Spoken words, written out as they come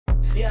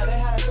Yeah, they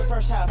had us the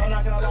first half, I'm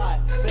not gonna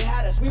lie. They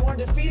had us. We weren't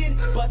defeated,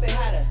 but they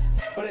had us.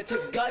 But it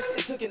took guts, it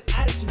took an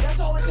attitude.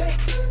 That's all it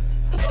takes.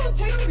 That's all it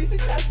takes to be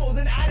successful is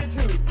an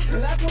attitude.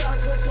 And that's what our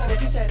coach told us.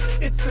 He said,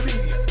 it's the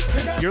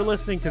media. You're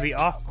listening to the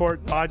Off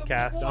Court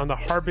podcast on the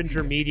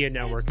Harbinger Media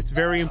Network. It's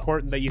very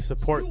important that you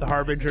support the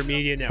Harbinger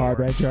Media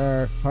Network.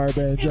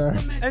 Harbinger.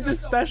 And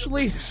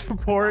especially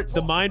support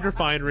the Mind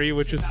Refinery,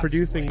 which is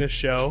producing this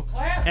show,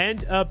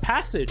 and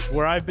Passage,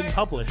 where I've been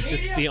published.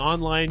 It's the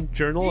online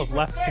journal of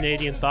left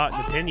Canadian thought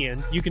and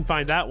opinion. You can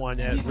find that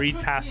one at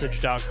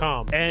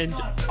readpassage.com. And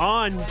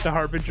on the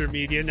Harbinger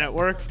Media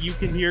Network, you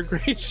can hear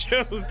great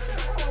shows.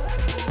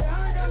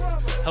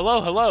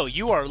 Hello.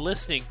 You are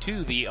listening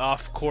to the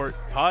Off Court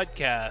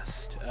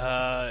podcast.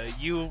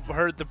 You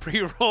heard the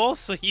pre-roll,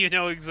 so you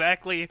know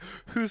exactly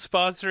who's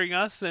sponsoring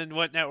us and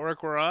what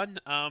network we're on.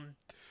 I'm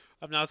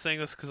not saying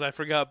this because I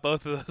forgot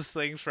both of those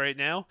things right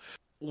now.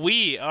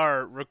 We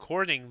are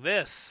recording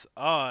this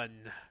on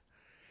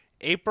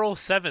April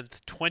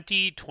 7th,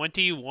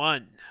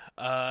 2021.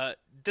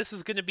 This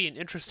is going to be an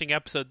interesting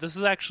episode. This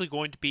is actually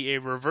going to be a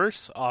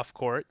reverse Off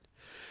Court.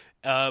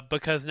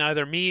 Because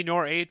neither me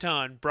nor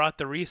Eitan brought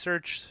the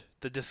research,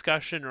 the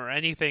discussion, or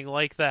anything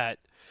like that.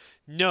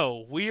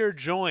 No, we are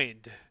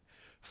joined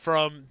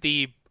from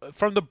the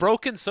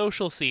broken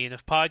social scene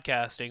of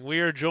podcasting. We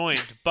are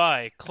joined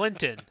by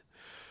Clinton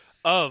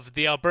of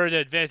the Alberta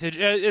Advantage.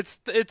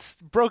 It's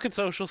broken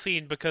social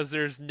scene because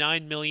there's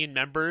 9 million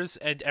members,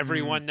 and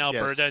everyone in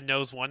Alberta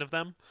knows one of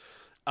them.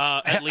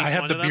 At least I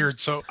have one the of them. beard,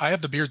 so I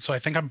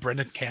think I'm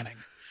Brendan Canning.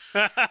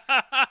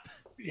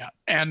 Yeah,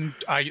 and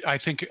I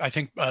think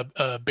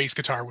bass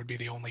guitar would be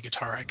the only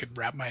guitar I could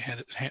wrap my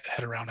head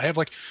around. I have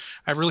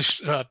really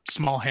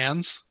small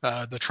hands.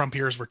 The Trump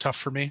ears were tough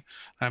for me.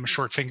 I'm a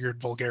short-fingered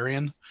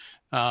Bulgarian,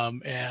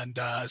 and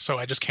so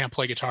I just can't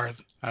play guitar.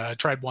 I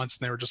tried once,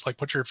 and they were just like,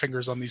 "Put your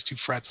fingers on these two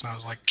frets," and I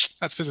was like,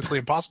 "That's physically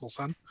impossible,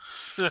 son."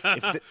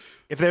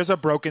 If there's a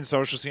broken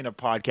social scene of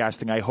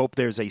podcasting, I hope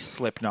there's a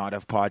Slipknot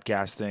of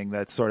podcasting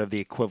that's sort of the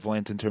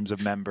equivalent in terms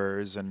of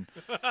members and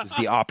is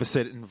the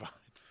opposite environment.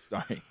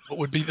 Sorry. What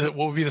would be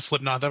the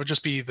Slipknot? That would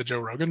just be the Joe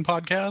Rogan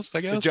podcast,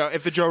 I guess.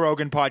 If the Joe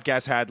Rogan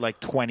podcast had like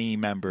 20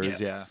 members,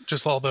 yeah.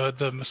 Just all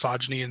the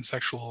misogyny and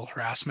sexual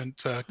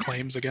harassment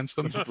claims against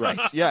them. Right.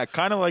 Yeah,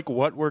 kind of like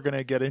what we're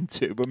gonna get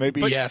into, but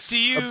maybe. Yes. Do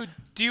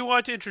you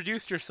want to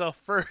introduce yourself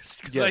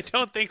first? Because Yes. I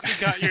don't think we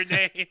got your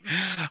name.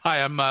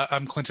 Hi,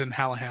 I'm Clinton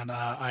Hallahan.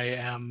 I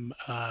am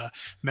a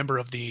member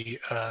of the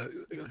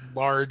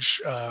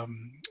large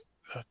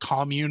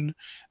commune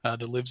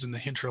that lives in the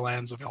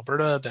hinterlands of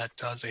Alberta that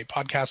does a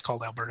podcast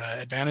called Alberta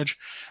Advantage.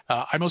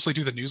 I mostly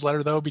do the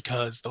newsletter though,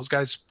 because those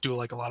guys do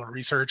like a lot of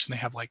research and they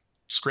have like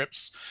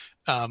scripts.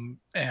 And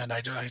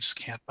I just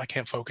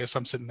can't focus.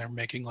 I'm sitting there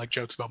making like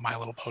jokes about My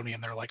Little Pony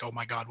and they're like, "Oh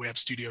my God, we have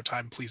studio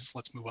time. Please,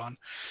 let's move on."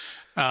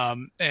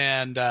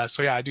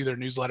 So yeah, I do their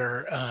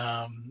newsletter.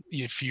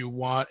 If you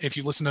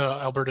listen to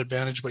Alberta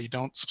Advantage, but you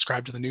don't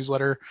subscribe to the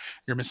newsletter,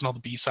 you're missing all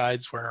the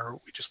B-sides where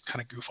we just kind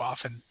of goof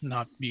off and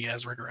not be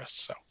as rigorous.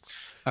 So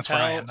that's where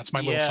I am. That's my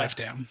little fife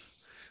down.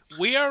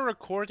 We are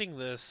recording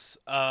this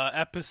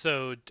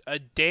episode a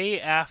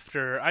day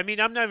after. I mean,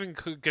 I'm not even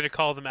going to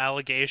call them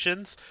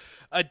allegations.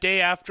 A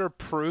day after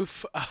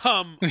proof,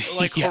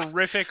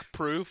 horrific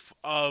proof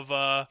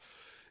of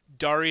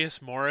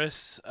Darius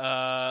Morris,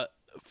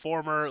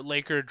 former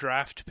Laker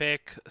draft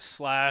pick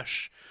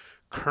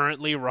 /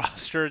 currently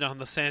rostered on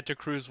the Santa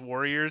Cruz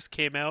Warriors,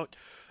 came out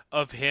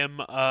of him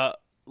of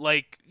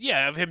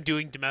him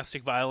doing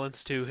domestic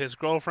violence to his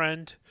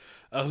girlfriend,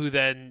 who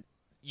then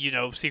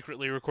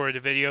secretly recorded a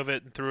video of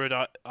it and threw it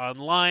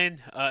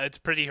online. It's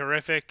pretty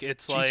horrific.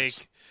 It's Jesus.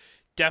 like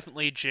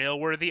definitely jail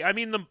worthy. I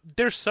mean,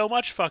 there's so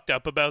much fucked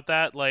up about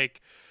that.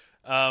 Like,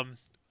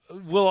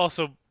 we'll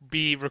also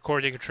be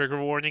recording a trigger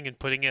warning and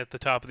putting it at the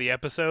top of the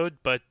episode,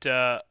 but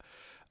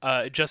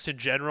just in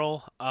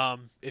general,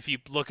 if you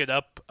look it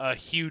up, a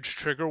huge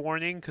trigger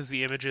warning because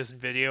the images and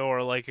video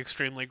are like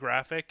extremely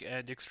graphic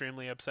and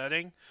extremely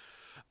upsetting.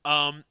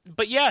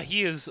 But yeah,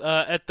 he is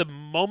at the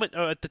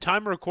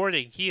time of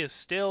recording, he is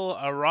still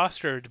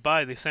rostered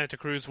by the Santa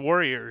Cruz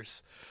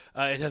Warriors.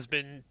 It has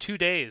been 2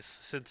 days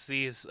since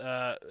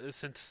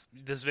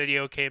this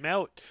video came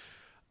out,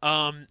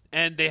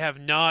 and they have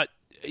not,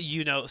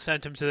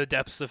 sent him to the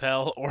depths of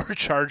hell or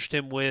charged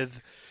him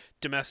with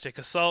domestic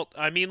assault.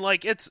 I mean,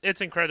 like, it's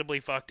incredibly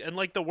fucked. And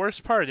like the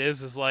worst part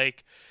is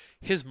like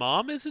his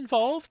mom is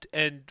involved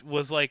and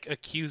was like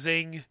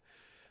accusing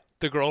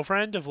the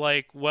girlfriend of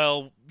like,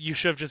 well, you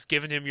should have just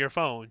given him your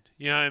phone.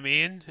 You know what I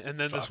mean? And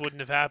then this wouldn't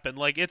have happened.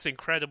 Like, it's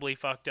incredibly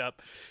fucked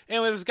up.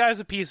 Anyway, this guy's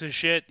a piece of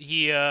shit.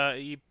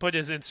 He put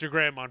his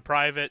Instagram on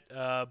private,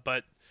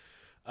 but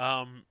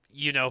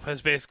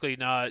has basically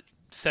not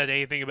said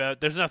anything about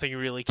it. There's nothing you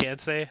really can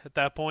say at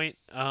that point.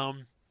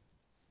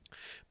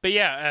 But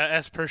yeah,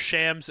 as per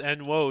Shams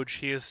and Woj,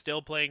 he is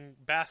still playing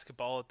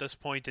basketball at this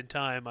point in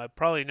time.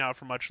 Probably not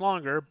for much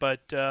longer,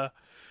 but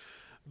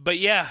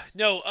yeah,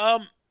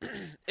 no,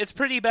 it's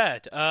pretty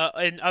bad.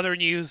 In other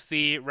news,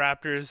 the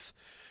Raptors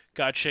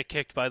got shit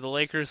kicked by the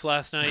Lakers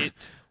last night.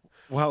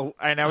 Well,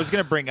 and I was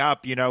going to bring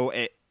up,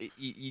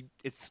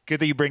 it's good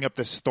that you bring up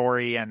this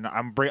story, and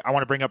I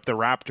want to bring up the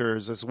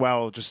Raptors as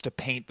well, just to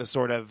paint the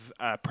sort of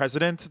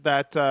precedent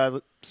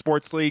that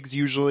sports leagues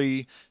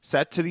usually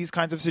set to these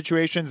kinds of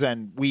situations.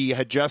 And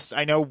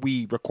I know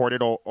we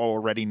recorded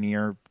already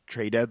near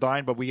trade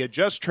deadline, but we had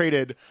just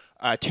traded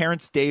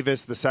Terrence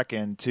Davis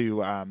II to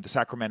the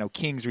Sacramento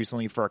Kings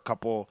recently for a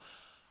couple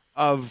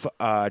of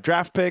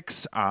draft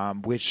picks,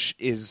 which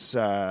is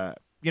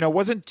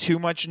wasn't too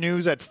much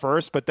news at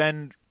first, but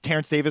then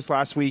Terrence Davis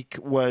last week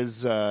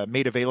was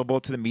made available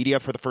to the media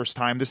for the first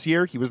time this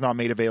year. He was not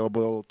made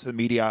available to the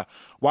media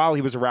while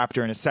he was a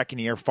Raptor in his second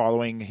year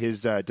following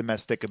his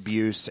domestic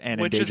abuse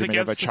and endangerment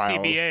of a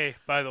child. Which is against the CBA,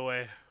 by the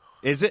way.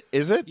 Is it?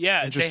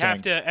 Yeah, they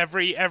have to.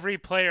 Every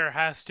player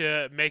has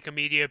to make a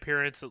media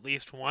appearance at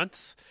least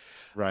once.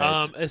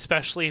 Right.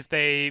 Especially if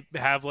they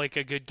have like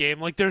a good game.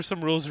 Like there's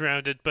some rules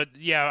around it, but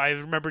yeah, I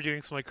remember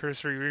doing some like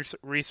cursory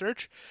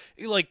research.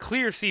 Like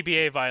clear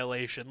CBA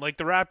violation. Like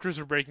the Raptors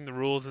were breaking the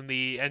rules, and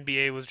the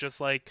NBA was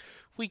just like,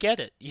 we get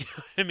it. You know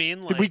what I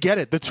mean? Like, we get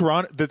it. The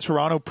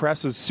Toronto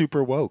press is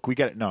super woke. We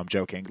get it. No, I'm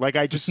joking. Like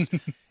I just.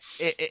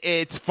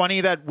 It's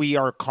funny that we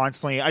are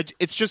constantly.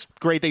 It's just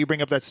great that you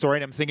bring up that story.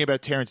 And I'm thinking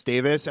about Terrence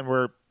Davis, and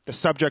the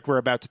subject we're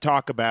about to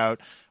talk about.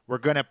 We're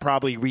going to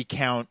probably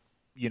recount,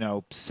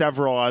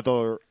 several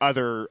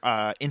other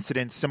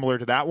incidents similar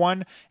to that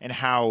one, and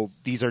how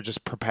these are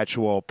just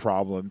perpetual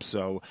problems.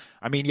 So,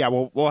 I mean, yeah,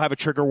 we'll have a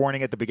trigger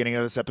warning at the beginning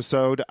of this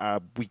episode.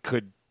 We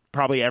could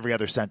probably every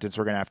other sentence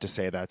we're going to have to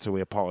say that, so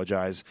we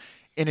apologize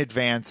in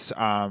advance.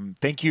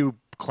 Thank you,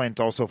 Clint,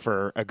 also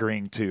for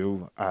agreeing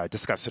to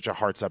discuss such a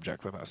hard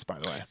subject with us, by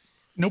the way.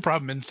 No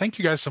problem. And thank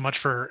you guys so much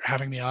for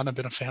having me on. I've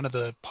been a fan of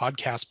the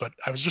podcast, but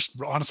I was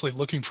just honestly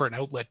looking for an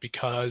outlet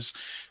because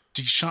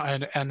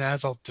DeShaun, and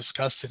as I'll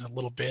discuss in a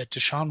little bit,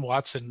 DeShaun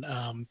Watson,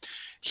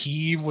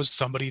 he was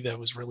somebody that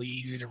was really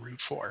easy to root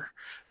for.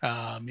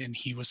 And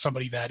he was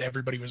somebody that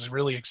everybody was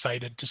really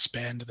excited to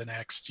spend the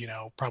next,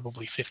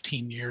 probably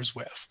 15 years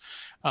with.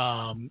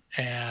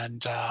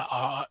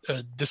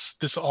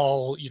 This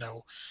all,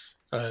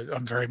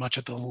 I'm very much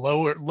at the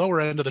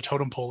lower end of the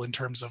totem pole in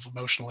terms of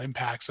emotional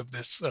impacts of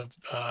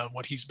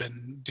what he's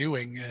been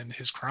doing and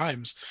his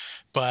crimes.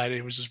 But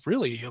it was just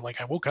really like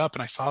I woke up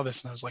and I saw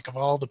this and I was like, of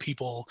all the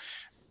people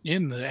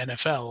in the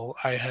NFL,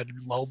 I had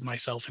lulled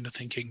myself into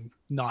thinking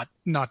not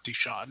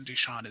DeShaun.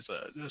 DeShaun is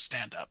a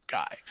stand-up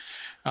guy.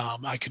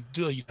 I could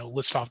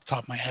list off the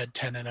top of my head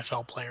 10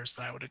 NFL players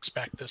that I would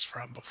expect this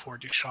from before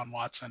DeShaun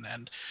Watson,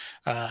 and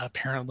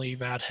apparently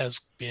that has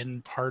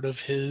been part of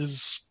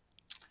his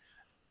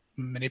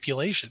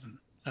manipulation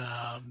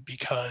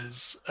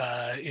because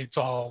it's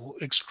all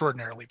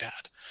extraordinarily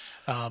bad.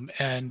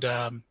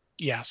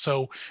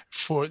 So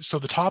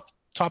the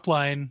top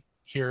line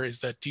here is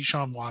that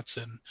DeShaun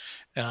Watson,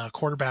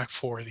 quarterback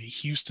for the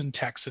Houston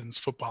Texans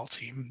football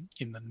team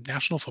in the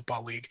National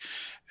Football League,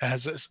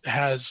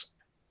 has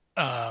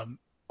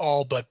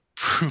all but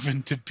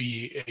proven to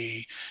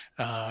be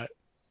a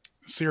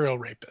serial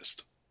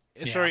rapist.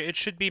 Sorry, it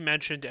should be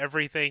mentioned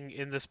everything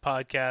in this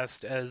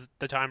podcast as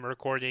the time of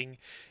recording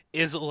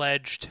is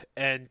alleged,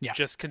 and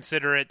just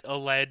consider it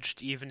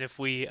alleged even if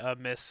we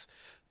miss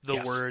the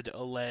word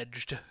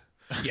alleged.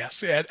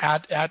 Yes,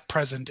 at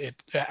present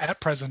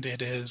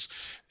it is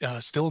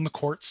still in the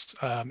courts.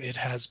 It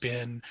has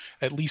been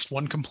at least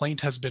one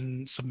complaint has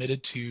been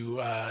submitted to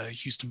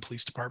Houston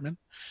Police Department,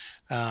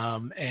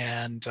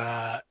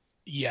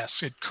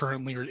 yes, it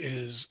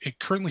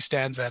currently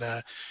stands at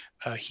a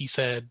he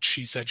said,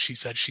 she said, she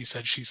said, she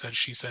said, she said,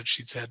 she said,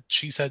 she said,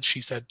 she said,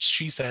 she said,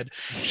 she said, she said,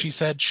 she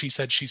said, she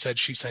said, she said,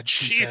 she said,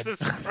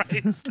 Jesus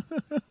Christ.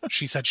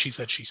 She said, she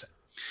said, she said.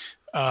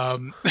 I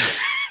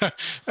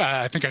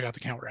think I got the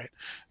count right.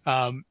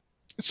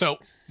 So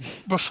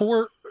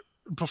before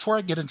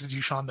I get into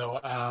DeShaun though,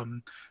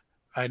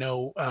 I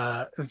know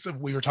so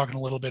we were talking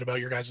a little bit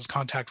about your guys'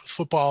 contact with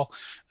football.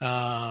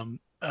 So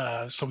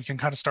we can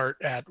kind of start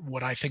at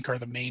what I think are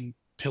the main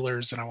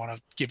pillars, and I want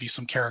to give you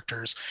some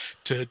characters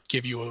to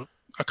give you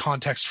a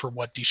context for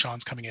what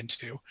DeShaun's coming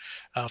into.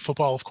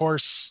 Football, of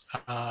course,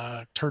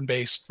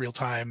 turn-based,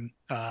 real-time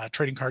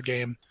trading card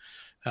game.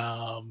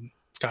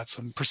 It's got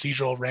some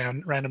procedural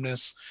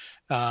randomness,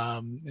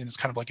 and it's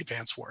kind of like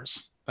Advance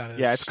Wars.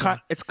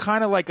 It's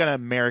kind of like an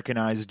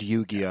Americanized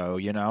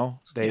Yu-Gi-Oh.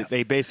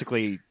 They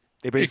basically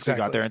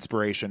got their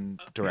inspiration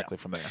directly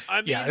from there.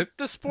 I mean,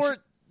 the sport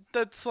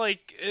that's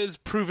like is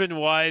proven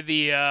why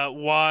the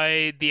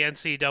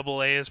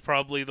NCAA is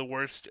probably the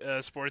worst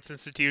sports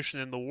institution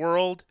in the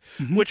world,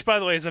 which by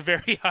the way is a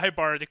very high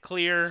bar to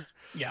clear.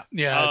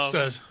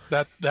 It's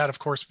that of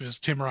course was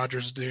Tim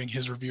Rogers doing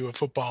his review of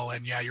football,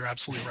 and you're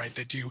absolutely right.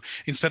 They do,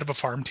 instead of a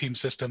farm team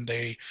system,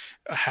 they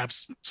have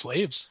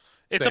slaves.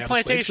 It's a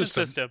plantation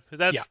system.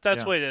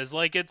 That's what it is.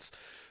 Like it's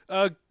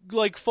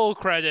like full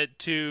credit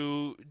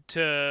to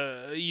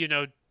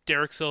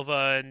Derek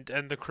Silva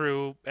and the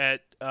crew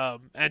at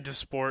End of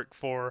Sport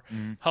for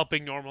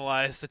helping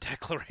normalize the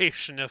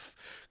declaration of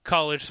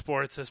college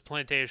sports as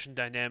plantation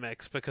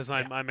dynamics, because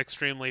I'm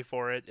extremely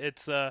for it.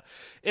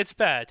 It's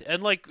bad,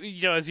 and like,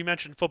 you know, as you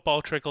mentioned,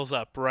 football trickles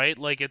up, right?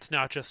 Like, it's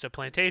not just a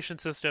plantation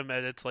system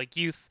and it's like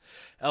youth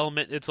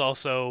element. It's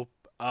also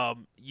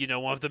you know,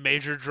 one of the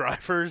major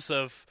drivers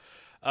of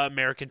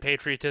American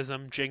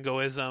patriotism,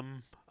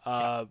 jingoism,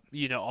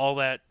 you know, all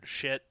that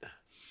shit.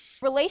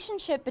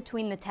 Relationship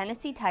between the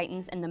Tennessee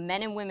Titans and the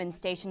men and women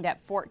stationed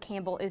at Fort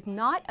Campbell is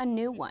not a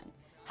new one.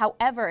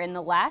 However, in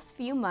the last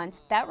few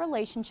months, that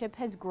relationship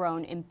has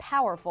grown in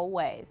powerful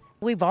ways.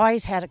 We've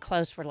always had a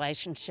close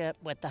relationship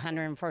with the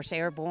 101st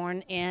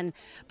Airborne, and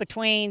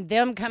between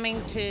them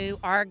coming to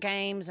our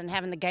games and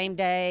having the game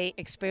day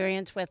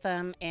experience with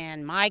them,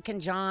 and Mike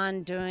and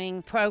John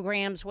doing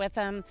programs with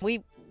them,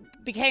 we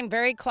became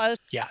very close.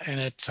 Yeah, and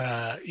it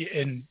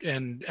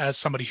and as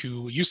somebody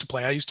who used to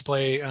play, I used to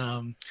play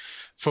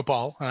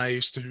football. I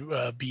used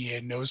to be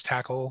a nose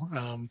tackle,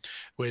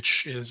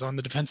 which is on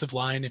the defensive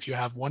line. If you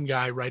have one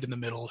guy right in the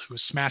middle who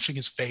is smashing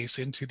his face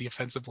into the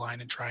offensive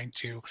line and trying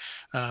to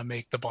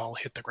make the ball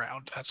hit the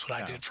ground, that's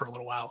what I did for a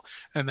little while.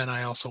 And then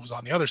I also was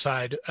on the other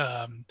side,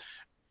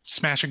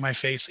 smashing my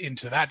face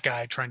into that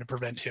guy, trying to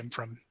prevent him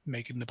from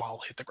making the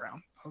ball hit the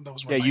ground.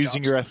 Those were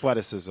using jobs. your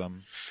athleticism,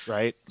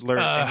 right?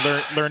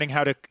 Learning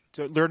how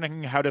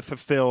to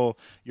fulfill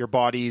your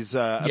body's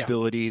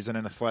abilities in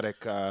an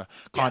athletic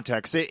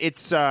context.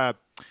 It's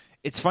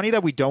funny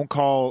that we don't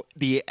call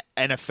the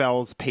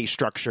NFL's pay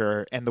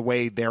structure and the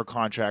way their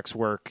contracts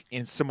work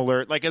in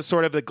similar, like, as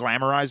sort of the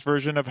glamorized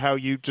version of how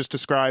you just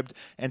described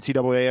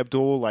NCAA,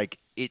 Abdul. Like,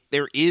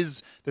 there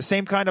is the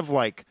same kind of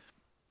like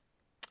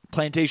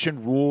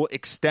plantation rule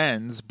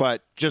extends,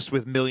 but just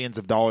with millions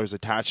of dollars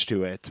attached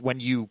to it when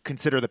you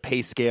consider the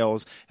pay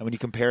scales and when you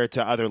compare it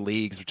to other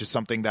leagues, which is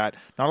something that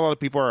not a lot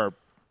of people are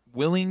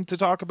willing to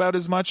talk about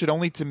as much. It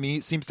only, to me,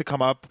 seems to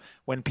come up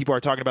when people are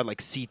talking about like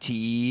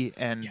CTE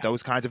and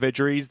those kinds of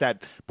injuries,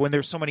 that when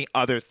there's so many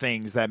other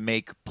things that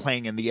make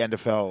playing in the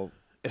NFL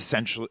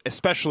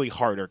especially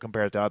harder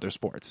compared to other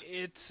sports.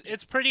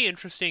 It's pretty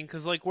interesting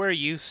because, like, we're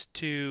used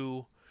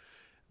to,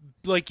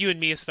 like, you and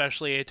me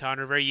especially, Eitan,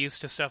 are very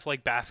used to stuff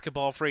like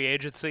basketball free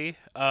agency,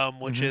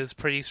 which is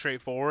pretty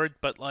straightforward.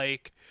 But,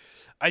 like,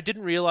 I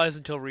didn't realize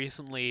until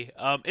recently,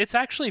 it's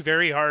actually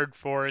very hard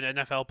for an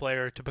NFL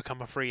player to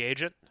become a free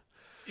agent.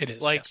 It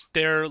is. Like, yes.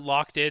 they're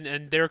locked in,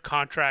 and their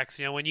contracts,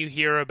 you know, when you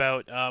hear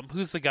about,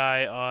 who's the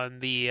guy on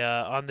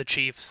the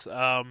Chiefs,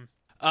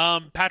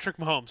 Patrick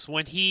Mahomes,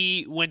 when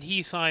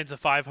he signs a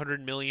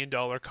 $500 million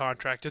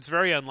contract, it's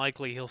very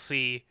unlikely he'll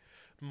see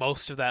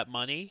most of that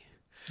money.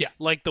 Yeah.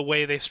 Like, the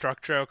way they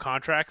structure out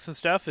contracts and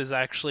stuff is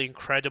actually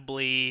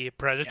incredibly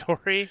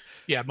predatory.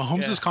 Yeah,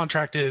 Mahomes'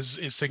 contract is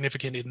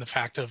significant in the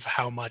fact of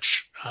how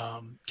much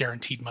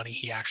guaranteed money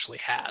he actually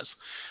has.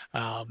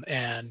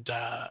 And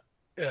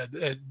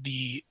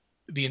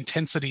the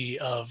intensity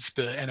of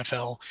the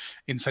NFL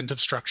incentive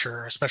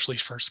structure, especially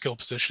for skill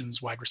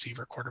positions, wide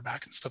receiver,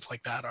 quarterback, and stuff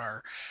like that,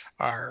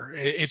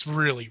 it's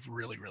really,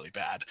 really, really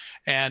bad.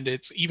 And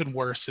it's even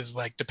worse is,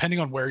 like, depending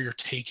on where you're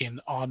taken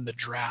on the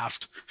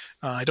draft,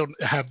 I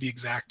don't have the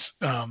exact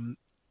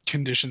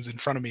conditions in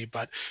front of me,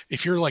 but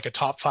if you're like a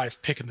top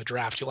 5 pick in the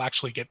draft, you'll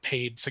actually get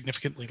paid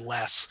significantly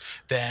less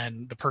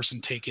than the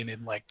person taken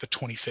in like the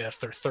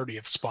 25th or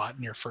 30th spot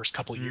in your first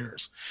couple of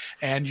years.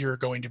 And you're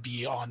going to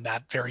be on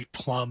that very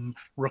plum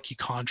rookie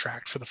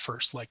contract for the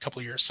first like couple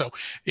of years. So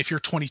if you're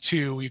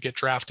 22, you get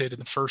drafted in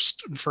the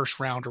first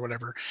round or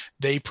whatever,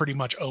 they pretty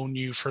much own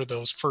you for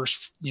those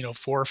first,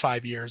 4 or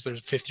 5 years. There's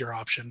a 5th year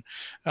option,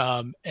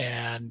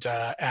 and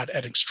at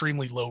an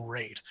extremely low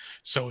rate.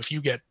 So if you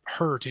get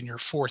hurt in your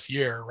 4th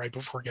year, right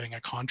before getting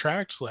a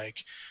contract,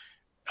 like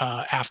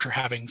after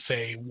having,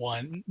 say,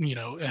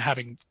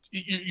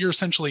 you're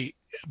essentially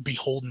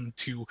beholden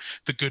to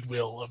the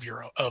goodwill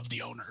of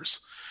the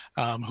owners,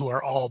 who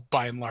are all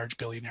by and large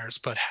billionaires,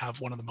 but have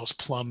one of the most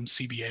plum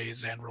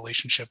CBAs and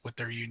relationship with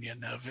their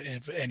union of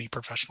any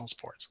professional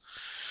sports.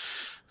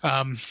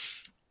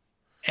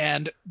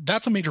 And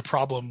that's a major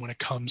problem when it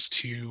comes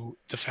to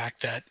the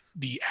fact that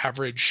the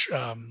average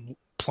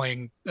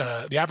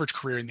the average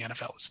career in the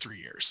NFL is 3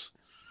 years.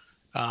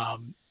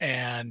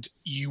 And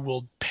you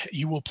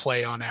will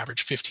play on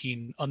average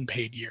 15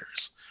 unpaid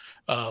years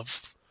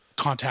of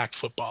contact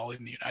football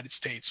in the United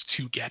States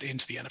to get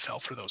into the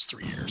NFL for those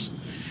 3 years.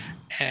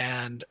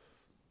 And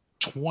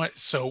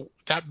so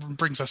that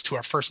brings us to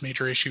our first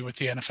major issue with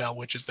the NFL,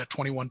 which is that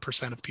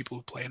 21% of people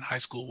who play in high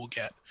school will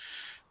get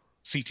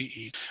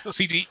CTE.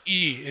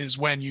 CTE is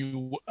when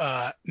you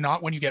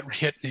not when you get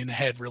hit in the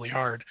head really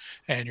hard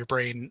and your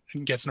brain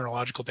gets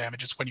neurological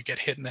damage. It's when you get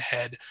hit in the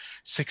head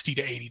 60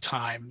 to 80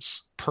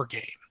 times per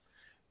game,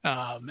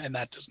 and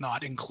that does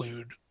not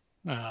include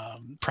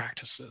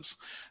practices.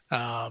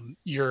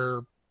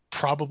 You're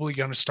probably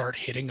going to start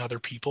hitting other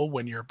people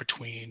when you're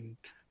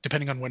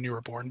depending on when you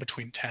were born,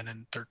 between 10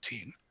 and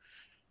 13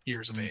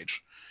 years of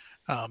age.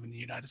 In the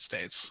United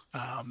States,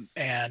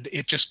 and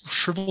it just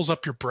shrivels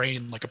up your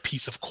brain like a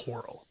piece of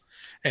coral,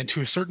 And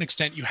to a certain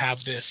extent, you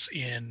have this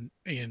in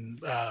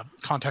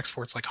contact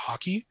sports like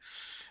hockey,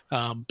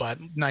 but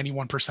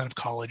 91% of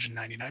college and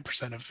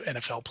 99% of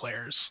NFL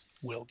players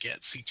will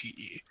get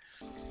CTE.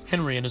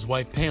 Henry and his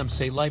wife Pam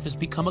say life has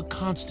become a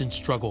constant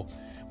struggle,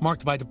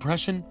 marked by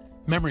depression,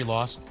 memory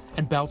loss,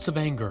 and bouts of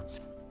anger.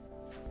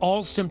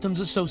 All symptoms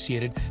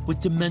associated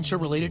with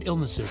dementia-related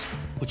illnesses,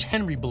 which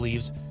Henry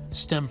believes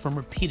stem from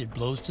repeated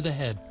blows to the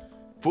head.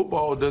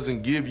 Football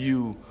doesn't give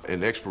you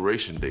an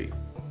expiration date.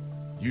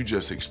 You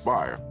just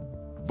expire.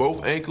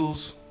 Both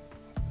ankles,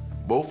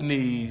 both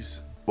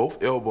knees,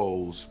 both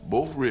elbows,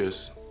 both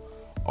wrists,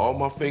 all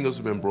my fingers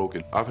have been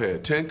broken. I've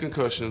had 10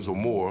 concussions or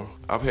more.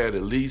 I've had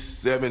at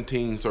least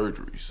 17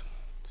 surgeries.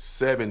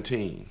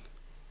 17.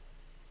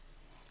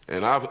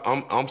 And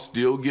I'm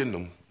still getting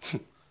them.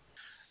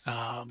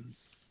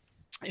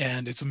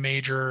 And it's a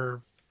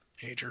major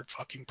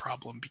fucking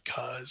problem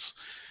because,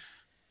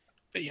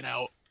 you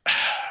know,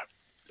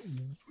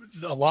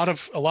 a lot of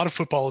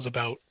football is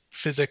about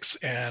physics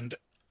and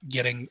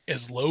getting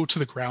as low to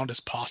the ground as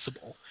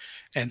possible.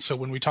 And so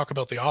when we talk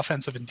about the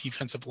offensive and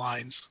defensive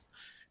lines,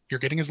 you're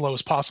getting as low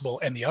as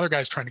possible, and the other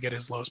guy's trying to get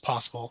as low as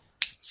possible.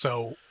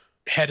 So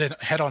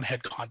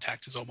head-on-head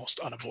contact is almost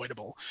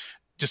unavoidable.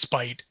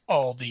 Despite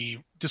all the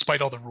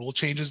rule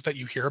changes that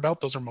you hear about,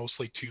 those are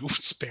mostly to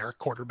spare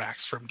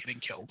quarterbacks from getting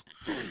killed.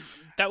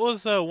 That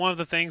was one of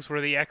the things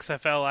where the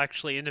XFL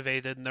actually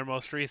innovated in their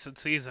most recent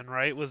season,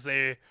 right?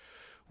 They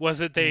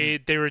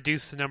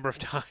reduced the number of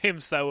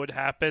times that would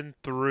happen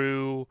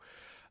through.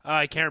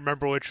 I can't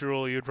remember which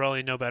rule. You'd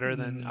probably know better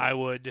than I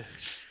would.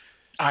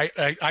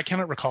 I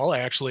cannot recall.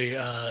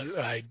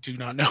 I do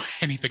not know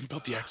anything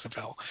about the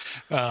XFL,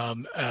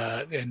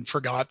 and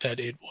forgot that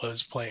it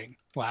was playing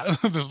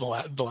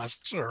the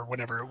last or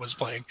whenever it was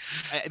playing.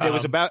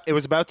 It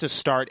was about to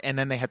start, and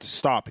then they had to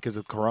stop because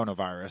of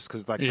coronavirus,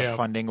 because the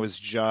funding was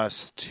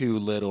just too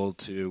little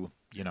to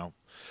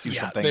do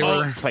something. It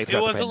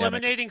was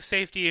eliminating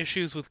safety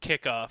issues with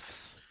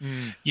kickoffs.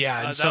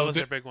 Yeah, and that was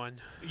their big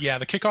one. Yeah,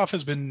 the kickoff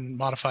has been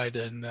modified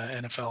in the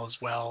NFL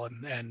as well,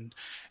 and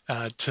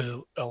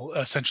to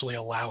essentially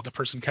allow the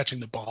person catching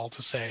the ball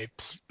to say,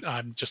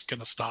 "I'm just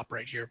going to stop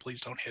right here. Please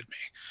don't hit me,"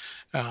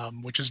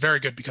 which is very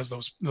good because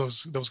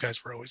those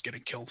guys were always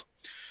getting killed.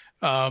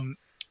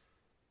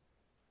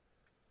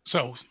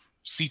 So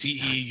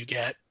CTE, you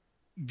get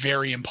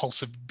very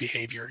impulsive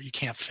behavior. You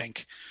can't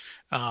think.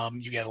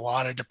 You get a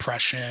lot of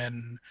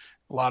depression,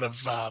 a lot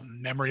of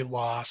memory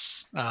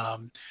loss,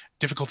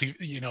 difficulty.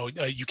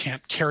 You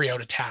can't carry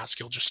out a task.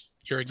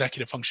 Your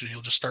executive function,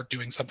 you'll just start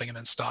doing something and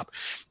then stop.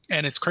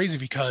 And it's crazy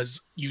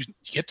because you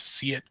get to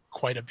see it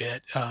quite a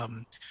bit.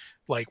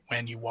 Like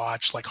when you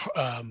watch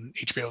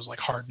HBO's like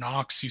Hard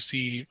Knocks, you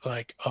see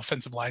like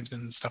offensive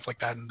linemen and stuff like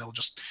that, and they'll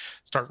just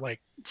start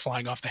like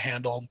flying off the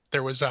handle.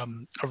 There was a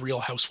Real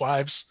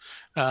Housewives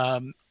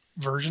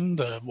version,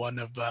 the one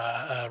of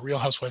Real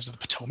Housewives of the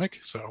Potomac,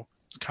 so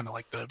kind of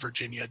like the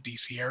Virginia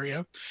DC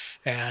area,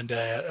 and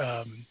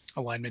a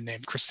lineman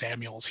named Chris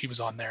Samuels, he was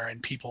on there,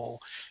 and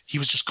he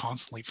was just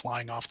constantly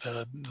flying off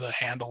the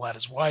handle at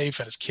his wife,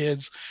 at his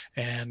kids,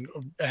 and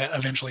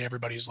eventually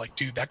everybody's like,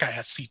 dude, that guy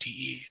has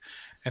CTE,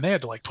 and they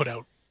had to like put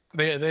out,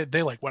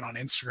 they like went on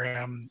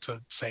Instagram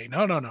to say,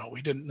 no,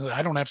 we didn't,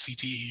 I don't have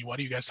CTE, what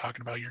are you guys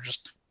talking about, you're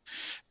just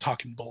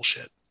talking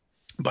bullshit.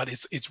 But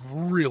it's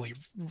really,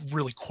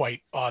 really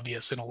quite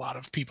obvious in a lot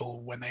of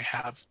people when they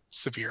have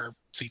severe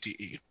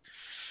CTE.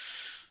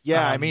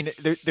 Yeah, I mean,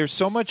 there's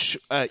so much.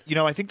 I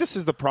think this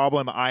is the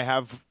problem I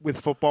have with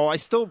football. I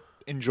still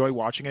enjoy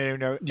watching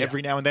it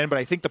every now and then, but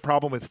I think the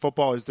problem with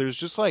football is there's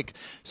just like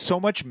so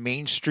much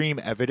mainstream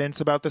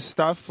evidence about this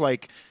stuff,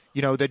 like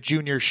the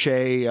Junior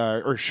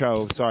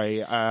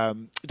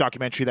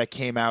documentary that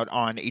came out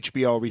on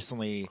HBO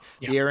recently,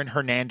 the Aaron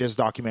Hernandez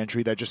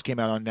documentary that just came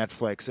out on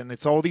Netflix. And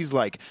it's all these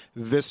like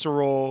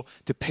visceral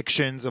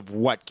depictions of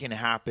what can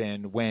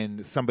happen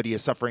when somebody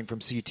is suffering from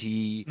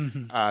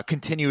CTE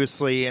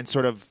continuously, and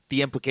sort of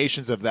the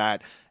implications of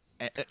that.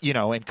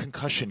 And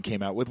concussion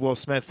came out with Will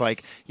Smith.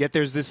 Like, yet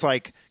there's this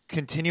like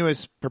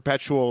continuous,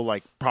 perpetual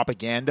like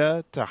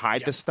propaganda to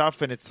hide this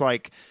stuff, and it's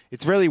like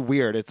it's really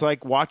weird. It's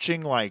like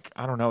watching I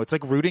don't know. It's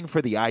like rooting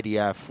for the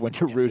IDF when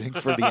you're rooting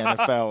for the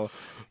NFL.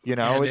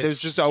 There's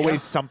just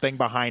always something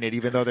behind it,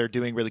 even though they're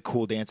doing really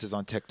cool dances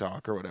on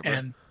TikTok or whatever.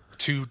 And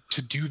to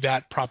do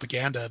that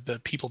propaganda,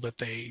 the people that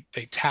they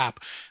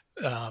tap.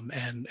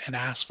 And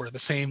ask for the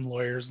same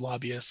lawyers,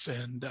 lobbyists,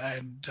 and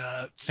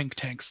think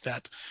tanks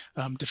that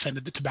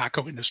defended the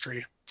tobacco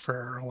industry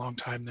for a long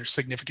time. There's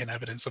significant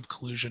evidence of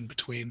collusion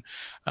between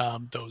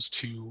those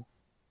two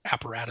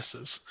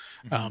apparatuses,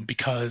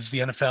 because the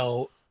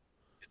NFL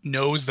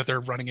knows that they're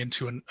running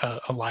into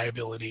a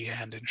liability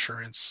and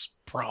insurance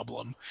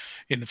problem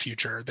in the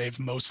future. They've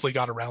mostly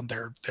got around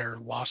their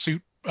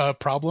lawsuit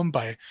problem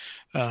by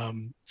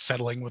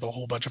settling with a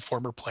whole bunch of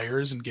former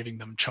players and giving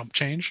them chump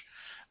change.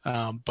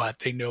 But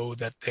they know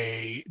that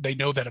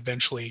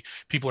eventually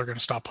people are going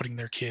to stop putting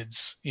their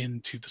kids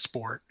into the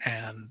sport,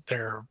 and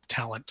their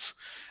talent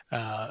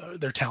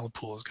their talent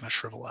pool is going to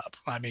shrivel up.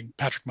 I mean,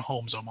 Patrick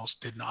Mahomes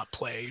almost did not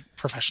play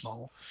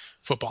professional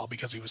football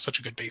because he was such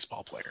a good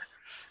baseball player,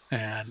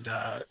 and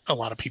a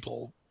lot of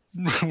people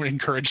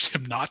encouraged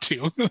him not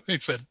to. They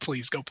said,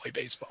 "Please go play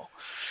baseball."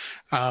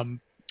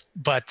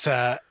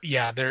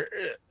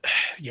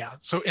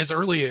 So as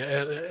early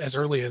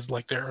as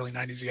like the early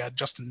 90s, you had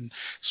Justin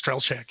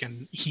Strelchek,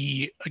 and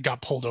he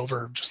got pulled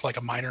over just like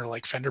a minor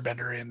like fender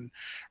bender in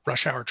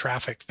rush hour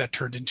traffic that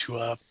turned into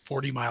a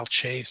 40-mile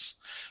chase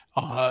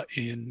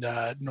in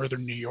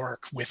northern New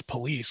York with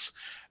police,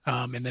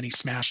 and then he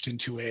smashed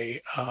into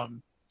a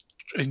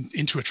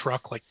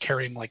truck like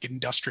carrying like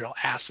industrial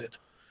acid.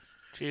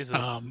 Jesus.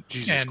 And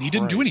he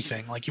didn't do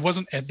anything. Like he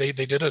wasn't. And they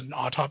did an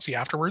autopsy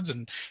afterwards,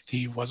 and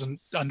he wasn't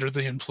under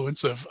the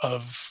influence of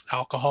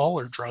alcohol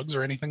or drugs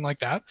or anything like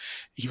that.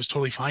 He was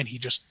totally fine. He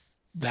just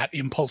that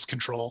impulse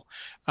control,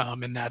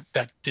 and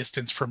that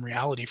distance from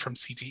reality from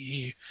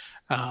CTE.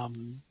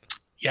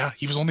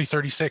 He was only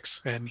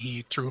 36, and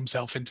he threw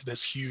himself into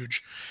this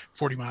huge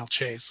 40-mile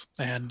chase.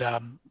 And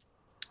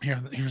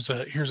here's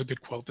a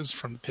good quote. This is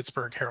from the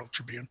Pittsburgh Herald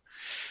Tribune.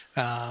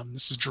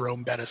 This is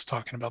Jerome Bettis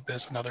talking about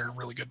this, another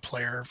really good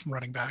player,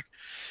 running back.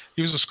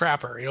 He was a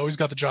scrapper. He always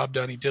got the job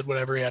done. He did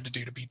whatever he had to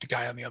do to beat the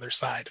guy on the other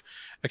side.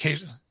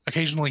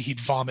 Occasionally he'd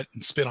vomit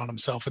and spit on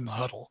himself in the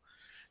huddle.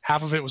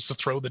 Half of it was to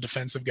throw the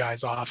defensive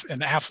guys off,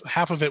 and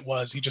half of it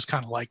was he just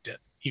kind of liked it.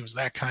 He was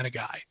that kind of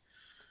guy.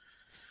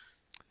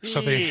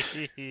 So they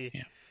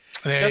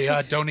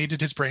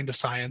donated his brain to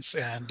science,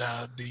 and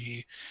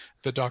the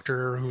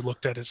doctor who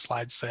looked at his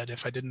slides said,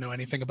 "If I didn't know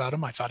anything about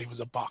him, I thought he was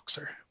a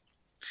boxer."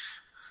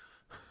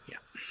 Yeah.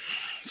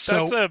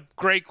 So that's a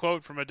great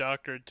quote from a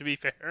doctor, to be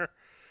fair.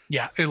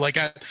 Yeah,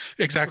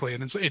 exactly,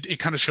 and it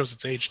kind of shows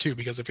its age too,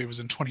 because if it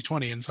was in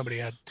 2020 and somebody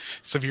had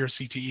severe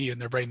CTE in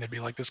their brain, they'd be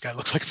like, "This guy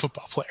looks like a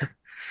football player."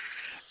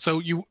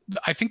 So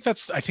I think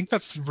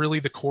that's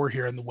really the core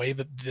here, and the way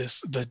that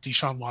the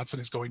DeShaun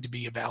Watson is going to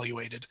be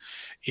evaluated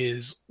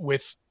is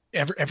with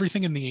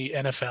everything in the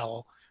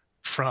NFL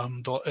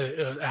from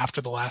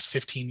after the last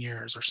 15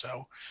 years or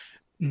so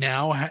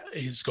now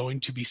is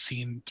going to be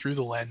seen through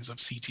the lens of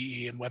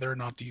CTE and whether or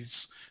not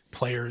these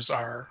players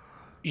are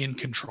in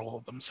control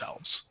of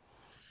themselves,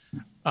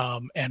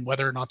 and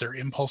whether or not their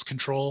impulse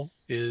control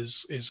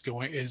is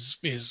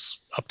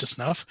up to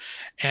snuff.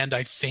 And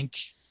I think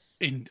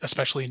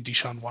especially in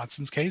DeShaun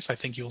Watson's case, I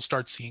think you'll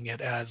start seeing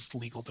it as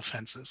legal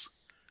defenses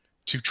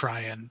to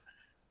try and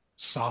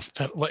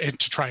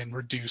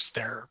reduce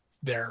their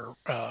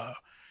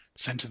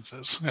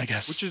sentences, I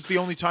guess. Which is the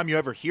only time you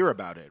ever hear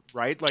about it,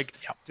 right? Like,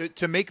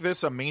 to make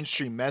this a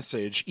mainstream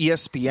message,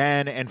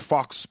 ESPN and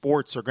Fox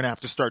Sports are going to have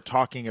to start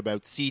talking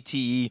about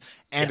CTE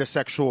and a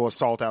sexual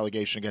assault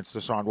allegation against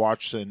DeShaun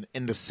Watson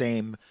in the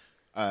same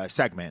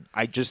segment.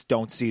 I just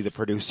don't see the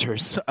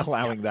producers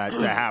allowing that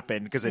to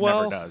happen, because it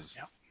never does.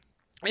 Yeah.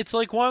 It's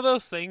like one of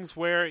those things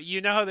where, you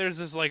know how there's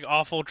this like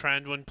awful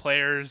trend when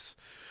players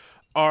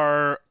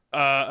are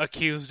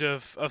accused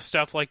of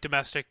stuff like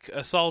domestic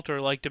assault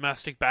or like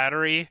domestic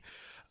battery.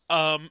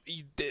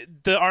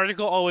 The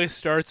article always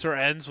starts or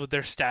ends with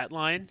their stat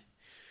line.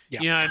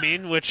 Yeah. You know what I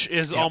mean? Which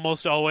is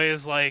almost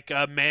always like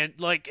a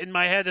like in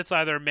my head, it's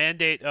either a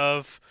mandate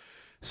of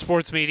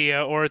sports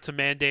media or it's a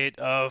mandate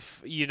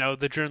of,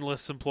 the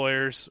journalists'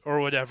 employers or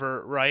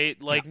whatever,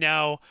 right? Like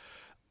now,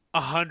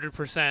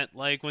 100%,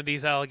 like when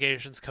these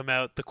allegations come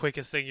out, the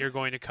quickest thing you're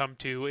going to come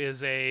to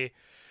is a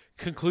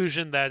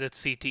conclusion that it's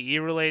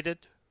CTE related,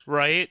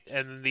 right?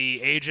 And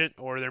the agent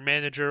or their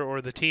manager or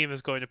the team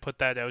is going to put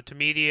that out to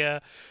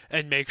media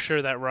and make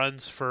sure that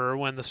runs for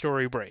when the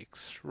story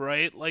breaks,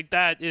 right? Like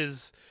that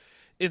is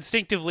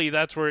instinctively,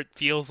 that's where it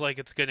feels like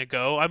it's going to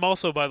go. I'm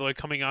also, by the way,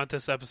 coming on to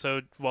this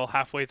episode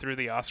halfway through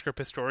the Oscar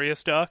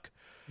Pistorius doc.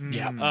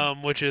 Yeah.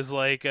 Which is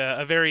like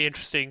a very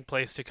interesting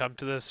place to come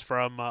to this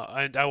from.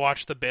 I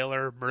watched the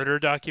Baylor murder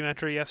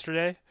documentary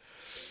yesterday,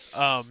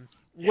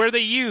 where they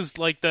used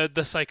like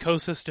the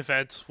psychosis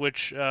defense,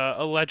 which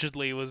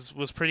allegedly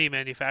was pretty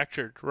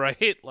manufactured,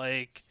 right?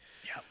 Like,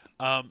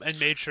 and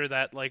made sure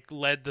that like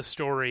led the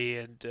story,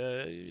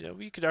 and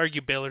we could argue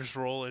Baylor's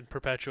role in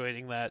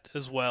perpetuating that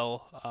as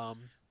well.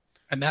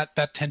 And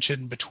that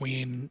tension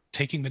between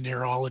taking the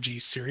neurology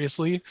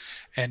seriously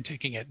and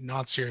taking it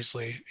not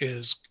seriously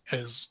is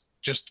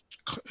just,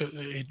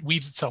 it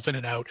weaves itself in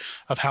and out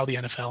of how the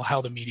NFL,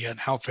 how the media, and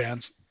how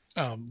fans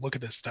look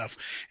at this stuff.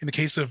 In the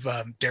case of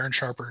Darren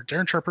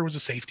Sharper was a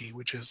safety,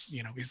 which is,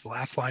 he's the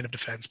last line of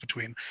defense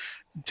between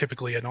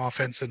typically an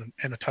offense and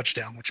a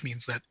touchdown, which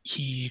means that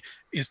he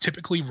is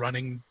typically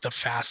running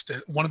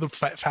one of the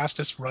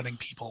fastest running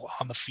people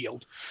on the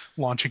field,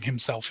 launching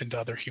himself into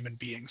other human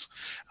beings.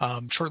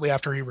 Shortly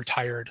after he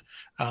retired,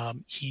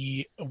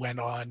 he went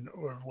on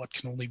what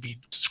can only be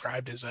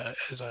described as a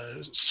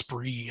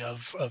spree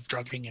of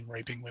drugging and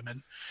raping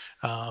women.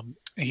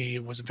 He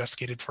was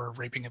investigated for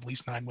raping at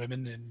least 9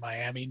 women in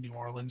Miami, New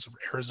Orleans,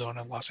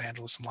 Arizona, Los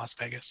Angeles, and Las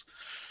Vegas.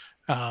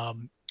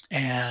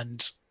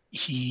 And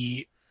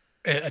he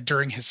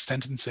during his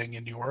sentencing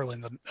in New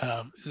Orleans,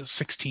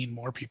 16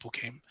 more people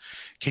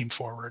came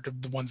forward,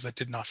 the ones that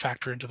did not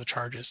factor into the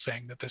charges,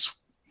 saying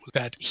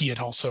that he had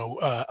also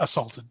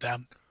assaulted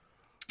them.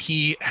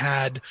 He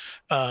had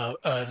an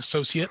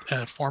associate,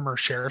 a former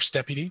sheriff's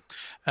deputy,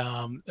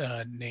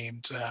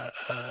 named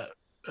I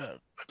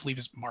believe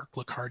is Mark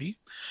Liccardi,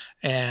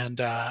 and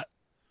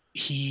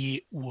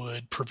they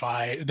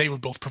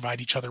would both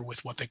provide each other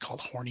with what they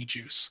called horny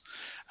juice,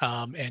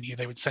 and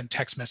they would send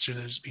text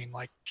messages being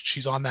like,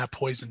 "She's on that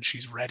poison,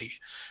 she's ready,"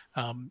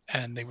 and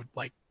they would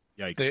like,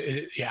 Yikes.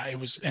 it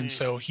was, and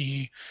so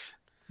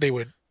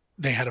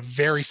they had a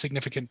very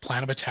significant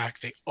plan of attack.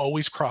 They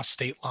always crossed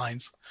state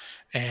lines,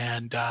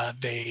 and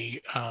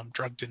they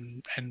drugged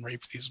and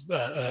raped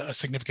a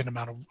significant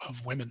amount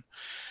of women.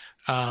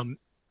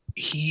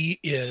 He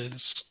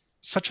is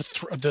such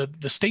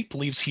the state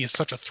believes he is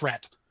such a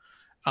threat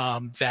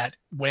that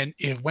when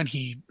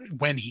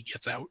he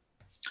gets out,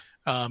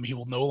 he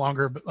will no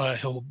longer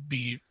he'll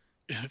be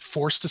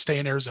forced to stay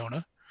in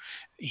Arizona.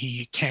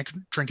 He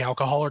can't drink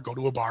alcohol or go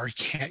to a bar. He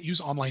can't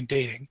use online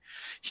dating.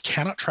 He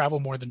cannot travel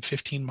more than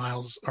 15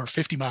 miles or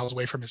 50 miles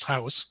away from his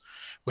house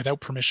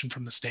without permission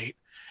from the state.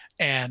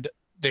 And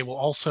they will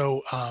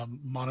also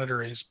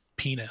monitor his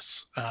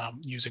penis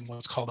using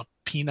what's called a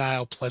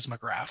penile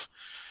plethysmograph.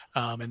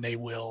 And they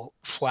will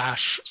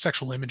flash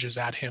sexual images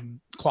at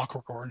him,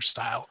 Clockwork Orange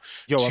style.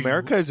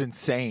 America is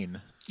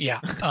insane. Yeah.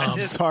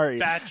 I'm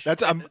sorry.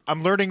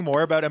 I'm learning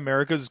more about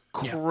America's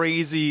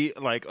crazy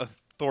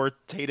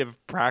authoritative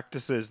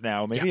practices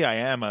now. Maybe I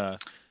am I'm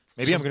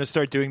going to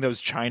start doing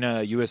those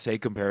China USA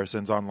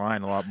comparisons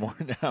online a lot more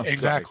now.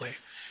 Exactly. Sorry.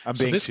 I'm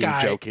being too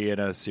jokey in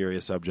a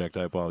serious subject.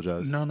 I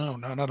apologize. No,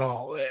 not at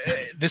all.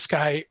 This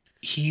guy,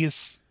 he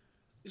is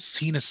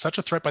seen as such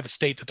a threat by the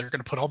state that they're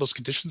going to put all those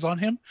conditions on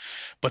him,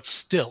 but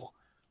still,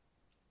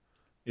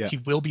 he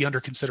will be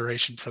under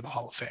consideration for the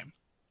Hall of Fame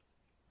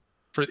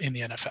in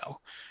the NFL.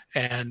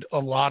 And a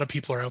lot of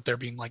people are out there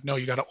being like, no,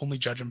 you got to only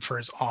judge him for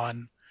his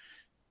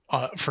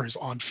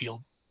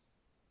on-field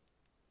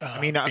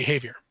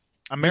behavior.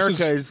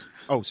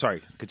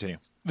 Sorry, continue.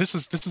 This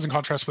is in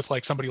contrast with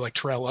like somebody like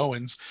Terrell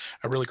Owens,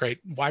 a really great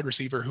wide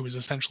receiver who was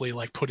essentially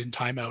like put in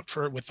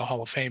timeout with the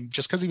Hall of Fame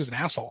just because he was an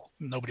asshole.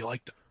 Nobody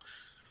liked him.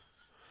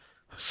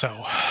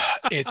 So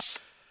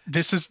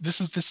this is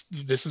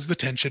the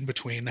tension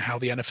between how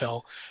the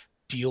NFL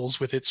deals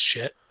with its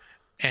shit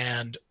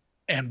and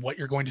what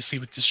you're going to see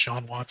with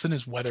DeShaun Watson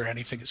is whether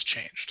anything has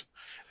changed.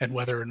 And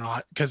whether or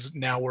not, because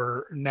now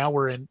we're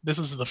in, this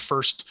is the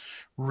first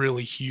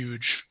really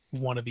huge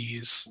one of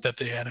these that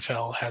the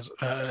NFL has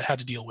had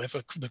to deal with,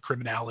 the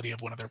criminality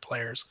of one of their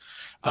players.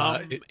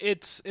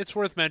 It's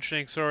worth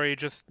mentioning, sorry,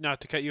 just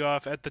not to cut you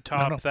off at the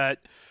top,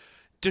 that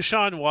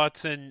DeShaun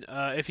Watson,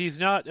 if he's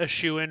not a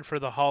shoo-in for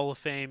the Hall of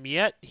Fame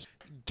yet,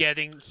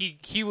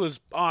 he was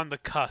on the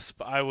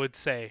cusp, I would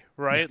say,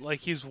 right? Yeah. Like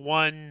he's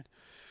one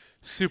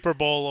Super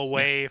Bowl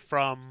away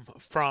from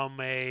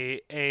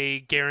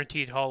a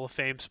guaranteed Hall of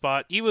Fame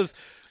spot. He was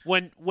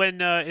when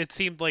it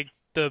seemed like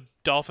the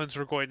Dolphins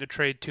were going to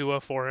trade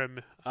Tua for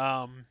him.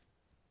 I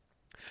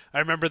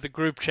remember the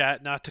group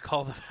chat, not to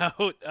call them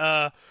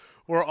out,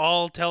 were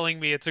all telling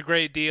me it's a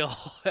great deal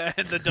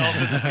and the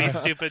Dolphins would be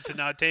stupid to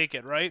not take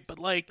it, right? But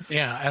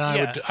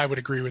I would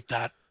agree with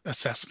that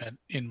assessment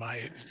in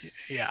my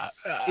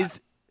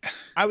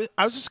I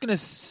was just gonna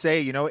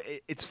say,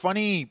 it's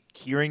funny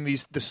hearing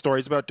the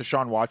stories about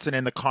DeShaun Watson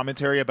and the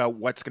commentary about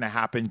what's gonna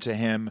happen to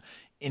him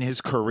in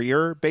his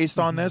career based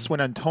on this. When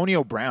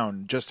Antonio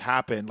Brown just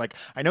happened, like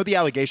I know the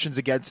allegations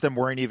against him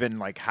weren't even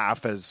like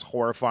half as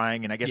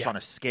horrifying, and I guess on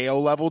a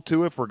scale level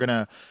too, if we're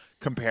gonna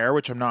compare,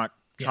 which I'm not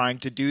trying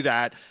to do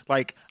that.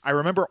 Like I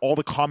remember all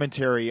the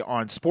commentary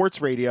on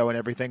sports radio and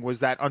everything was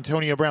that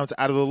Antonio Brown's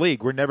out of the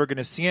league. We're never going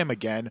to see him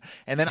again.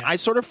 And then I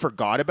sort of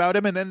forgot about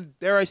him. And then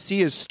there I see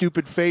his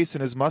stupid face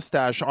and his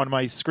mustache on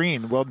my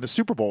screen. Well, the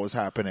Super Bowl is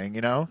happening,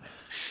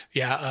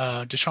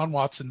 Yeah. DeShaun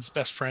Watson's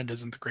best friend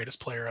isn't the greatest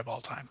player of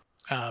all time.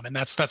 And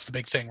that's the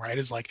big thing, right?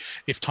 Is like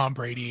if Tom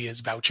Brady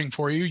is vouching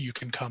for you, you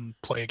can come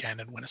play again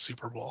and win a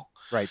Super Bowl.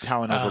 Right,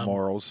 talent over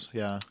morals.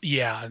 Yeah.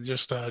 Yeah,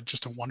 just a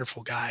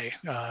wonderful guy.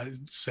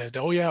 Said,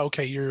 "Oh yeah,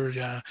 okay, you're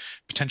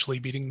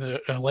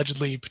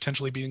allegedly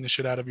potentially beating the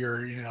shit out of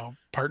your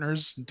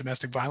partners in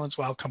domestic violence.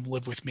 Well, come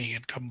live with me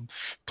and come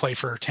play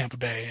for Tampa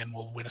Bay, and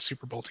we'll win a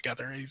Super Bowl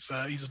together." He's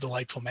a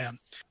delightful man.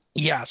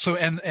 Yeah. So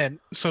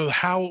so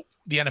how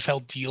the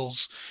NFL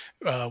deals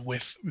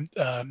with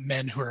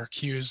men who are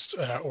accused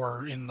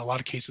or in a lot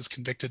of cases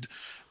convicted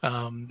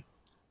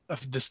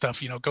of this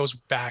stuff, goes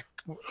back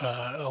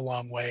a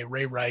long way.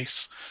 Ray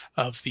Rice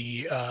of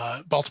the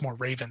Baltimore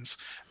Ravens,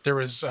 there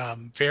was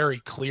very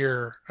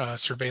clear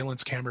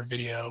surveillance camera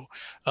video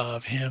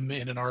of him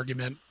in an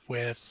argument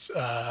with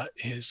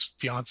his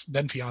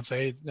then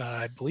fiance.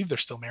 I believe they're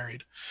still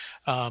married.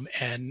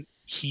 And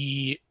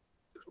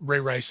Ray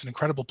Rice, an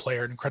incredible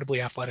player, an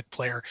incredibly athletic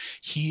player,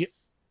 he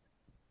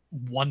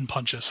one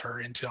punches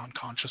her into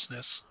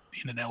unconsciousness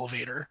in an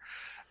elevator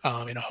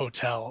in a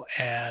hotel,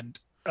 and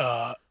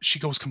she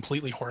goes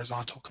completely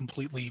horizontal,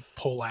 completely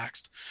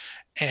poleaxed,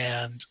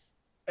 and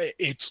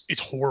it's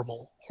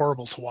horrible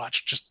to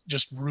watch.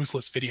 Just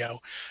ruthless video.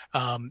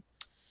 Um,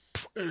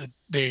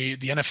 the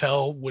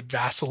NFL would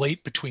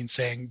vacillate between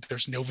saying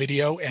there's no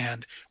video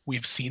and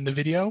we've seen the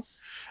video.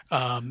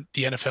 The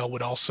NFL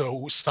would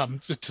also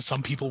to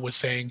some people was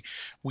saying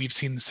we've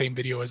seen the same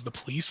video as the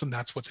police, and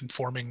that's what's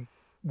informing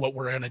what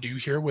we're going to do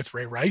here with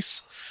Ray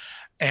Rice.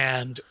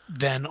 And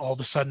then all of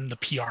a sudden the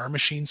PR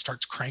machine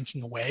starts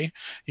cranking away.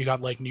 You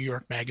got like New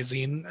York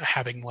Magazine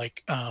having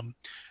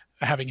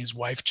his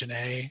wife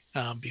Janae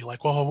be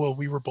like, well,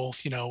 we were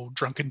both,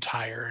 drunk and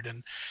tired,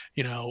 and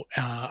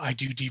I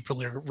do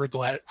deeply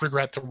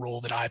regret the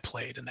role that I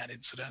played in that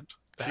incident.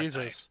 Jesus.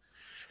 Night.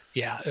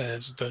 Yeah,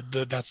 that's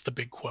the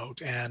big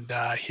quote, and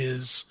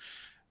it's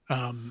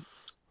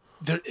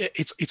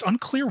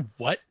unclear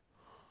what.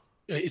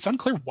 It's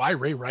unclear why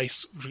Ray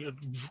Rice.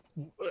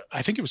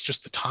 I think it was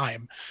just the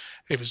time.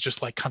 It was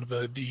just like kind of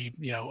the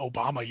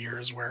Obama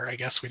years where I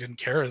guess we didn't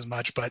care as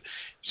much. But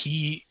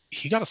he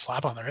got a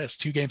slap on the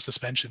wrist, 2-game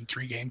suspension,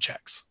 3 game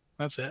checks.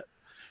 That's it.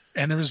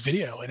 And there was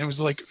video, and it was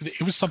like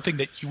it was something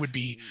that you would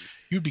be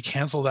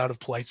canceled out of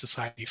polite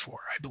society for,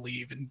 I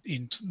believe,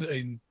 in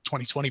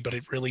 2020. But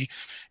it really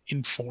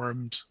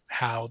informed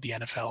how the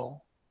NFL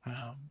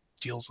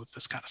deals with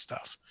this kind of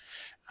stuff.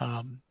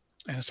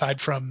 And aside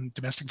from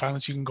domestic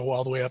violence, you can go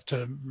all the way up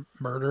to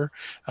murder.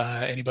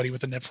 Anybody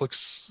with a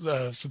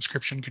Netflix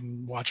subscription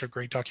can watch a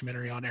great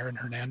documentary on Aaron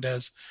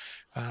Hernandez,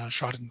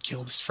 shot and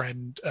killed his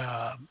friend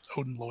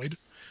Odin Lloyd.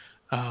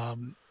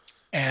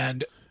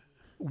 And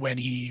when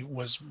he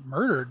was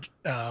murdered,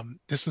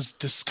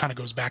 this kind of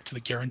goes back to the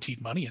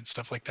guaranteed money and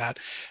stuff like that.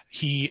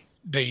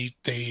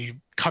 They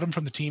cut him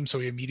from the team, so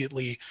he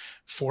immediately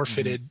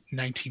forfeited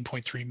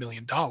 $19.3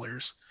 million.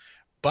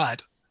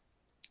 But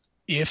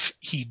if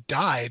he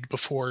died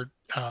before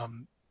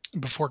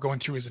going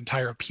through his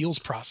entire appeals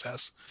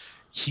process,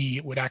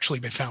 he would actually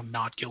be found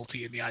not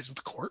guilty in the eyes of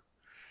the court.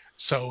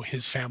 So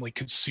his family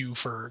could sue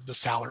for the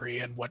salary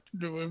and what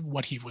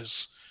he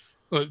was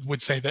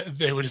would say that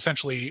they would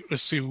essentially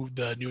sue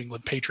the New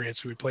England Patriots,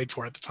 who he played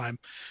for at the time,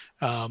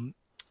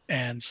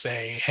 and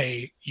say,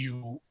 hey, he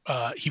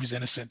was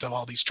innocent of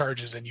all these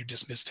charges and you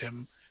dismissed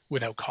him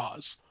without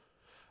cause.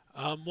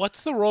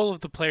 What's the role of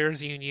the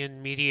players'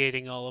 union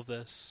mediating all of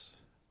this?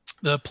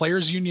 The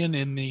players' union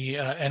in the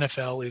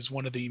NFL is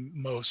one of the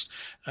most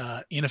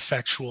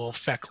ineffectual,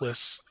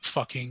 feckless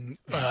fucking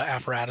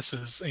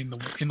apparatuses in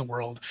the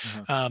world.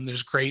 Mm-hmm.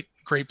 There's great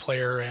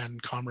player and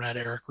comrade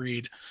Eric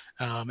Reed,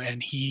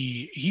 and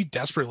he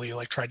desperately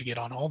tried to get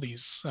on all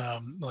these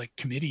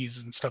committees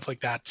and stuff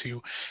like that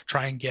to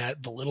try and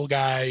get the little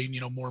guy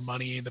more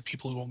money, the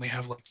people who only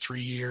have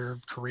 3-year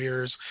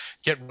careers,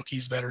 get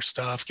rookies better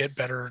stuff, get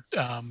better,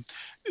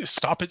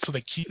 stop it so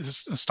they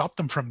stop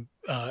them from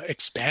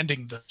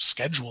expanding the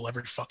schedule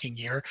every fucking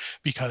year,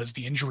 because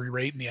the injury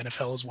rate in the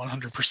NFL is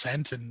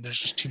 100% and there's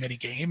just too many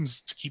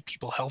games to keep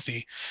people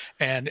healthy.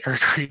 And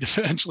Eric Reed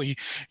eventually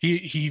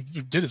he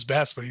did his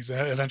best, but he's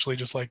eventually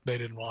just they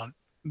didn't want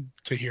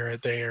to hear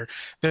it.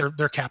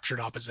 They're captured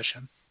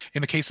opposition.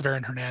 In the case of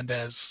Aaron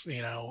Hernandez,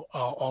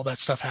 all that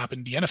stuff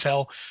happened. The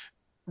NFL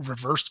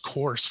reversed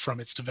course from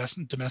its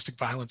domestic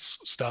violence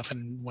stuff,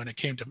 and when it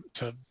came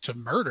to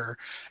murder,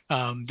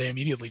 they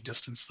immediately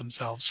distanced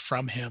themselves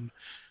from him.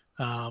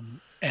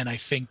 And I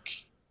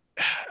think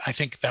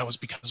that was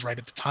because right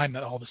at the time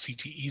that all the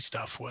CTE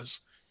stuff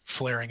was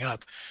flaring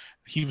up.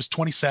 He was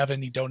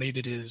 27. He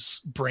donated his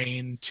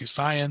brain to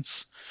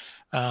science,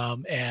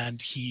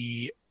 and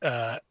he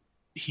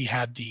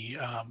had the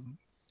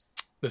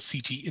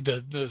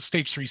CTE, the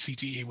stage 3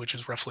 CTE, which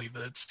is roughly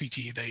the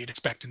CTE that you'd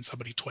expect in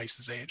somebody twice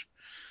his age.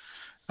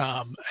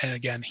 And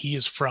again, he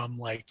is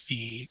from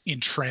the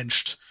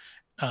entrenched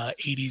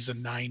 80s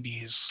and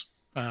 90s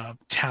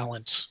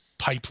talent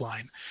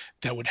pipeline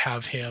that would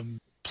have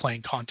him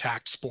playing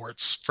contact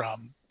sports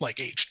from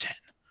age 10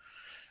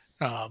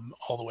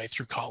 all the way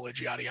through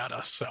college, yada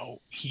yada. So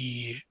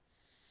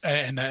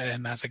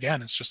that's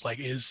again, it's just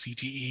is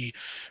CTE,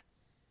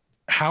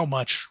 how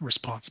much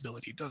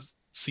responsibility does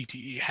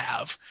CTE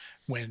have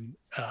when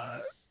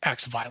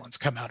acts of violence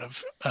come out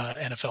of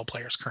NFL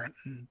players, current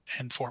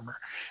and former?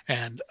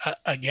 And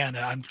again,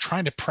 I'm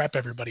trying to prep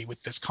everybody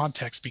with this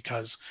context,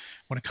 because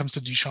when it comes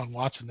to DeShaun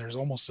Watson, there's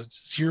almost a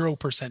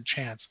 0%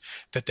 chance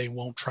that they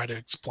won't try to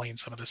explain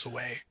some of this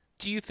away.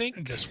 Do you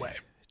think this way?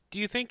 Do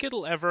you think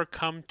it'll ever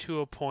come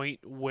to a point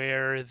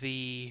where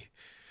the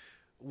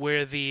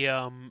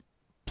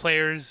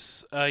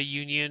players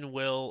union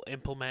will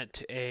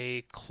implement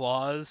a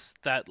clause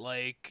that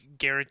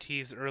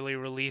guarantees early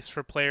release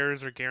for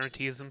players, or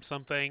guarantees them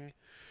something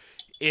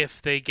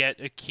if they get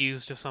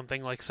accused of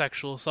something like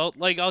sexual assault?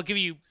 I'll give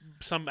you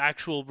some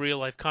actual real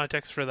life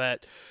context for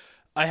that.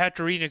 I had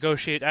to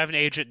renegotiate. I have an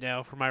agent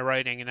now for my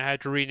writing, and I had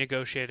to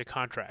renegotiate a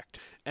contract.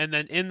 And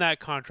then in that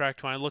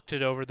contract, when I looked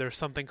it over, there's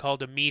something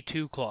called a Me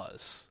Too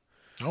clause.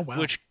 Oh, wow.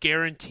 which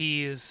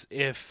guarantees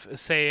if,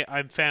 say,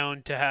 I'm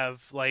found to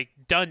have like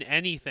done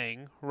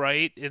anything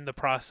right in the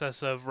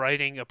process of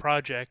writing a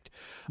project,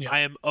 Yeah. I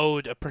am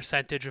owed a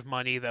percentage of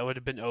money that would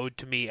have been owed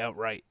to me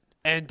outright.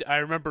 And I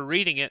remember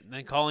reading it and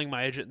then calling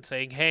my agent and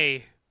saying,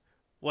 "Hey,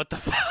 what the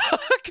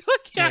fuck?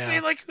 Like, I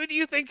mean, like, who do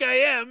you think I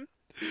am?"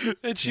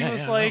 And she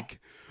was like,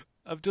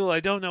 "Abdul,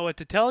 I don't know what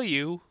to tell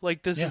you.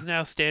 Like, this is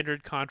now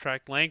standard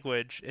contract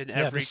language in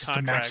every this contract."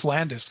 is the Max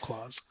Landis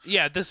clause.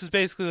 Yeah, this is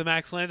basically the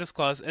Max Landis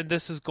clause, and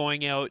this is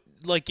going out.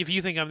 Like, if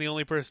you think I'm the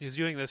only person who's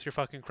doing this, you're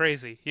fucking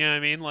crazy. You know what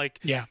I mean? Like,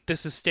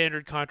 this is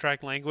standard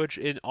contract language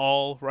in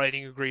all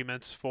writing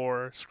agreements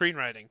for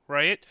screenwriting,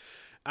 right?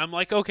 I'm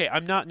like, okay,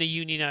 I'm not in a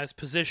unionized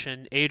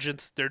position.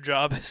 Agents, their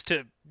job is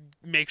to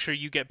make sure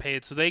you get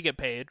paid so they get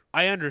paid.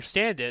 I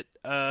understand it.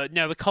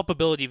 Now, the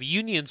culpability of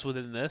unions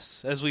within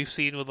this, as we've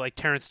seen with like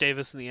Terrence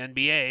Davis in the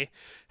NBA,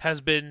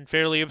 has been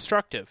fairly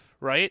obstructive,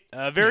 right?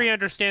 Very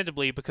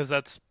understandably, because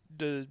that's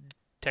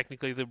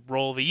technically the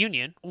role of a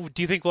union.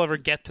 Do you think we'll ever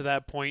get to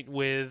that point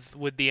with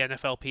the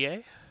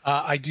NFLPA?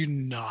 I do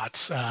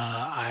not.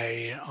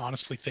 I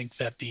honestly think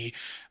that the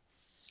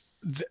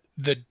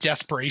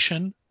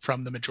desperation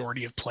from the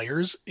majority of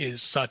players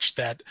is such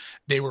that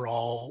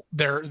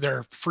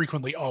they're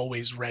frequently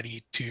always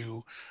ready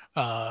to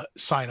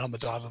sign on the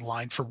dotted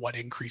line for what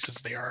increases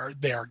they are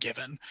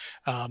given.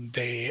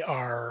 They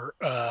are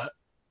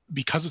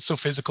because it's so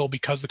physical,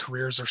 because the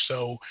careers are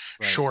so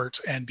short,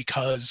 and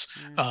because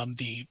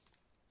the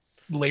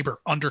labor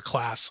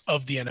underclass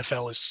of the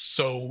NFL is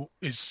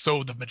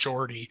so the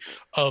majority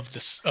of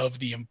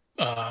the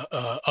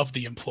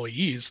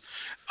employees.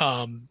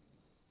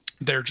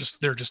 They're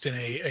just in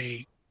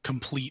a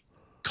complete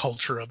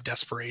culture of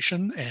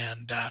desperation,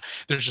 and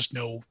there's just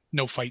no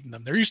fighting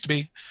them. There used to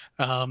be.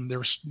 There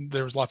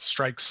was lots of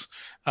strikes,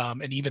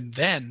 and even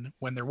then,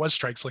 when there was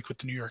strikes, like with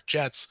the New York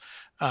Jets,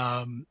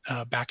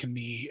 back in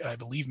the, I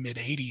believe, mid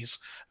 80s,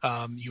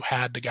 you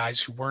had the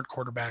guys who weren't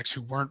quarterbacks,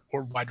 who weren't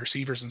or wide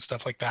receivers and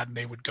stuff like that, and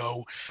they would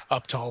go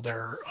up to all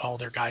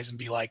their guys and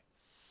be like,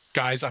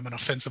 "Guys, I'm an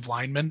offensive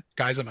lineman.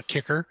 Guys, I'm a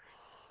kicker.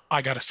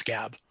 I got a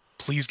scab.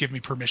 Please give me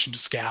permission to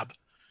scab."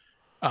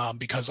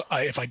 Because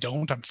if I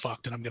don't, I'm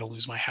fucked and I'm going to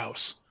lose my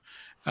house.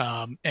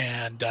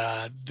 And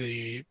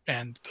the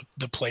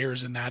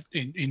players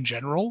in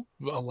general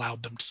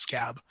allowed them to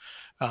scab,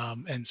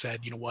 and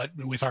said, "You know what?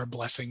 With our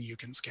blessing, you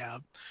can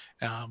scab."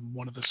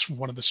 One of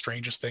the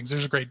strangest things.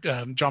 There's a great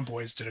John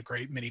Boyes did a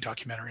great mini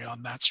documentary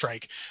on that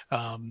strike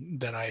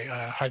that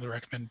I highly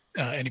recommend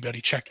everybody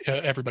check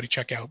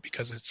out,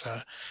 because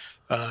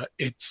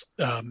it's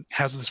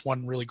has this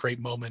one really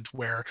great moment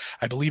where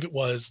I believe it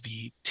was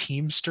the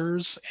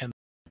Teamsters and.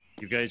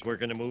 You guys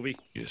working a movie?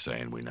 You're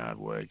saying we're not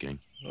working?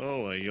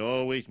 Oh, I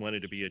always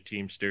wanted to be a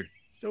Teamster.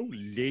 So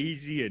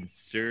lazy and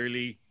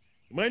surly.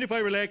 Mind if I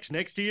relax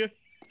next to you?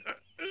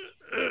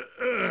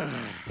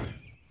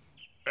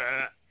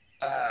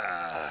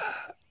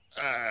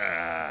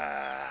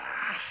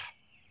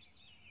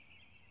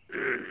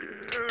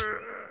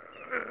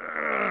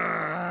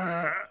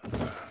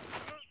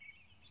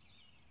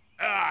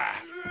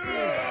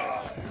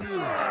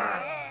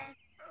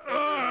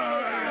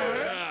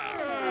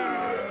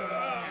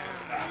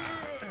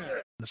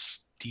 The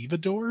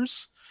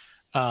stevedores,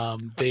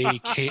 they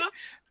came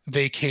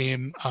they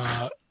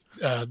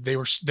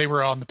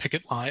were on the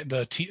picket line.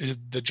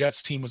 The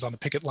Jets team was on the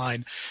picket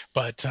line,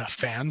 but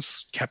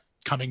fans kept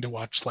coming to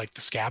watch like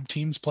the scab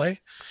teams play.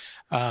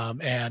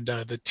 And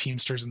the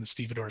Teamsters and the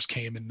stevedores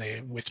came and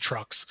they with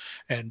trucks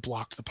and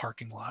blocked the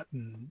parking lot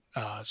and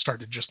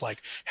started just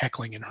like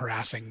heckling and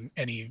harassing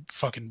any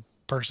fucking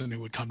person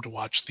who would come to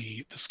watch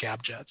the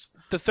scab Jets.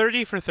 The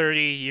 30 for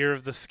 30 year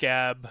of the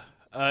scab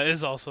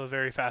is also a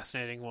very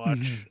fascinating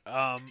watch.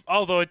 Mm-hmm.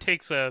 Although it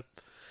takes I'd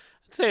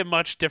say a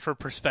much different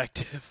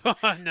perspective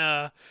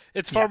on.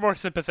 It's far more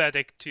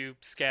sympathetic to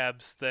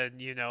scabs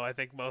than I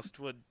think most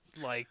would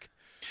like.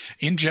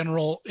 In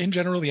general, the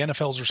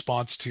NFL's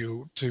response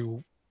to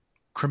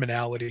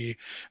criminality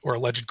or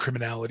alleged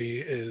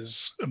criminality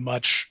is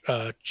much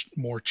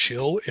more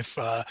chill if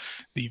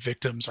the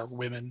victims are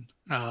women.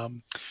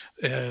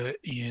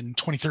 In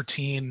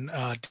 2013,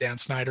 Dan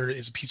Snyder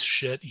is a piece of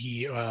shit.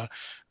 He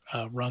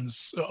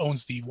owns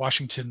the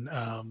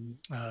Washington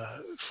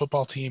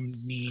football team,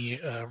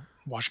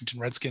 Washington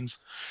Redskins,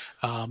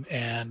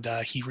 and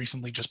he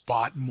recently just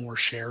bought more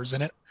shares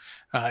in it.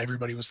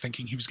 Everybody was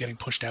thinking he was getting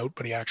pushed out,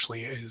 but he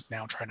actually is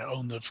now trying to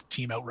own the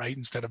team outright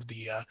instead of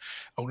the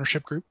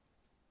ownership group.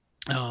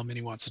 And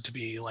he wants it to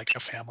be like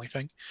a family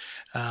thing.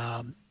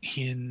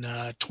 In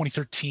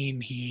 2013,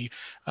 he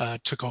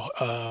took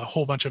a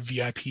whole bunch of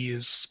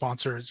VIPs,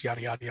 sponsors,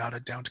 yada, yada,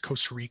 yada, down to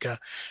Costa Rica,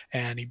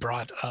 and he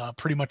brought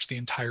pretty much the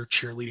entire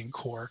cheerleading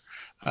corps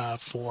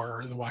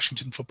for the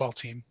Washington football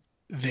team.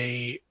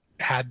 They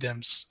had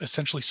them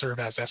essentially serve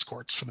as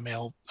escorts for the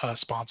male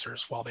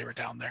sponsors while they were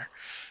down there.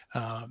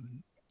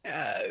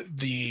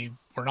 They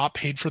were not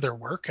paid for their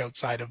work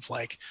outside of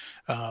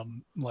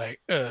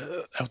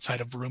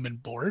outside of room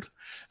and board,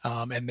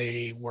 and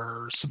they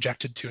were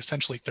subjected to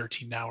essentially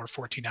 13-hour,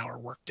 14-hour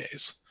work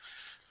days.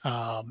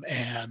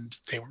 And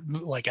they were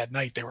like at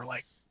night they were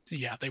like,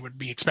 yeah, they would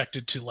be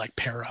expected to like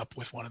pair up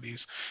with one of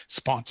these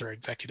sponsor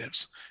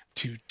executives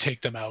to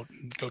take them out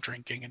and go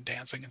drinking and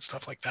dancing and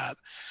stuff like that.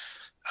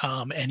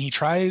 And he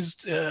tries,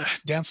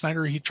 Dan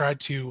Snyder, he tried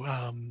to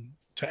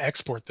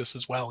export this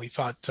as well. He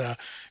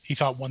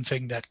thought one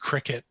thing that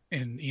cricket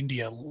in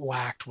India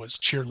lacked was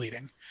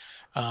cheerleading.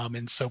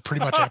 And so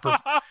pretty much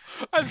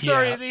I'm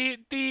sorry, yeah.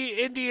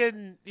 the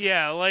Indian,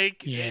 yeah,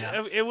 like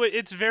Yeah.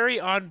 it's very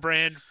on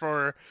brand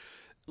for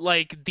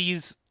like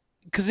these,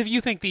 because if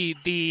you think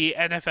the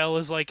NFL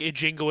is like a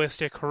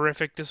jingoistic,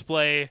 horrific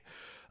display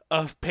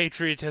of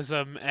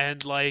patriotism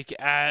and like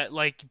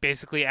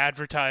basically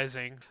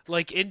advertising,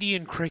 like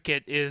Indian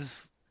cricket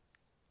is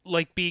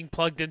like being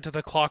plugged into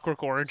the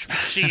Clockwork Orange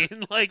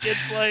machine. Like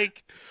it's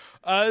like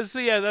so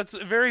yeah, that's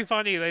very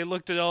funny. They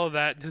looked at all of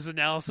that and his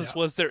analysis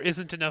was there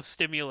isn't enough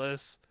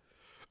stimulus.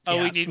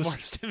 We need more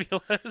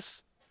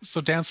stimulus. So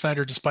Dan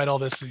Snyder, despite all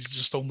this, he's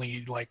just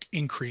only like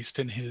increased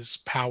in his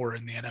power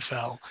in the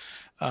NFL.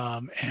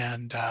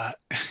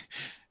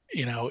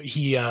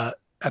 He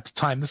at the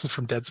time, this is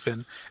from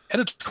Deadspin,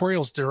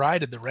 editorials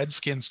derided the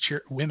Redskins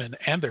women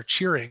and their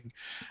cheering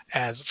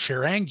as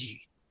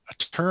Ferengi, a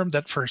term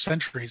that for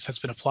centuries has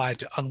been applied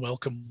to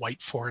unwelcome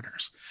white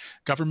foreigners.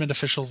 Government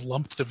officials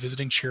lumped the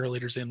visiting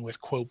cheerleaders in with,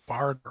 quote,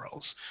 bar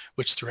girls,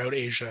 which throughout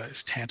Asia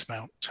is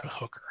tantamount to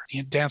hooker.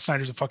 Dan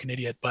Snyder's a fucking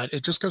idiot, but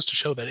it just goes to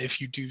show that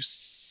if you do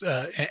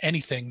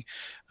anything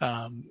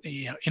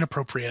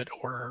inappropriate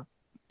or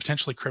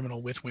potentially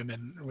criminal with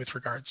women with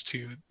regards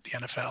to the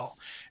NFL,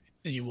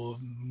 you will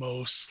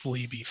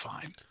mostly be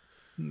fine.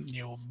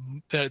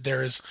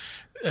 There's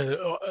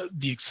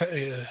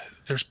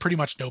pretty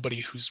much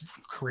nobody whose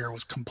career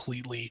was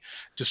completely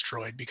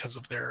destroyed because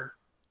of their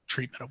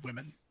treatment of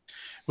women.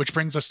 Which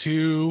brings us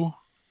to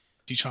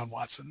DeShaun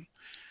Watson,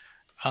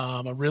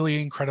 a really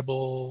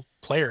incredible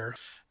player.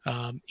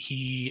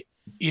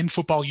 In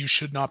football, you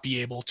should not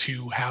be able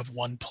to have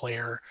one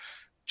player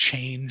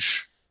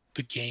change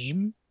the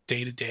game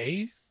day to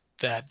day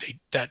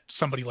that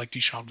somebody like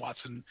DeShaun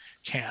Watson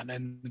can.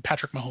 And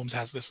Patrick Mahomes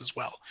has this as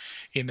well,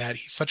 in that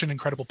he's such an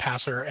incredible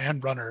passer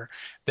and runner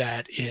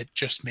that it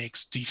just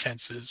makes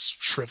defenses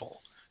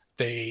shrivel.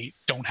 They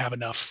don't have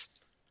enough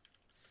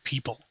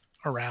people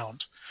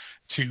around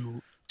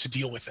to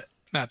deal with it.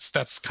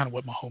 That's kind of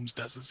what Mahomes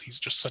does, is he's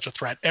just such a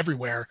threat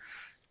everywhere.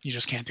 You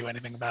just can't do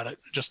anything about it.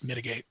 Just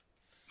mitigate.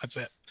 That's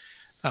it.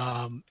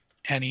 And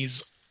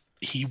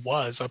he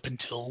was, up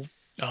until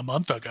a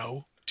month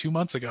ago, 2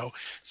 months ago,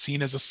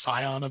 seen as a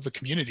scion of the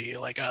community,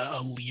 like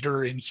a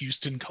leader in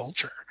Houston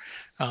culture.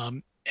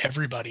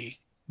 Everybody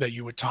that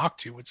you would talk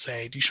to would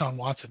say, DeShaun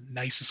Watson,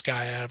 nicest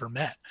guy I ever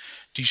met.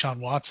 DeShaun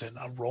Watson,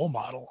 a role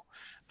model.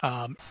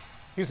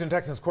 Houston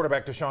Texans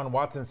quarterback DeShaun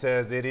Watson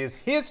says it is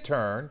his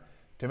turn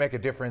to make a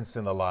difference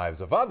in the lives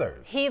of others.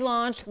 He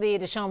launched the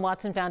DeShaun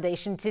Watson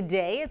Foundation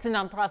today. It's a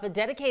nonprofit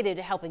dedicated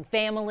to helping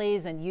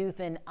families and youth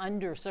in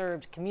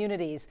underserved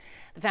communities.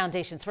 The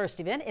foundation's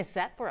first event is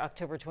set for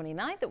October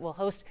 29th. It will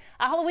host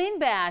a Halloween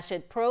bash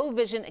at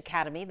Provision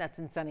Academy, that's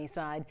in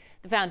Sunnyside.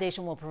 The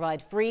foundation will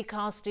provide free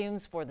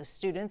costumes for the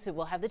students who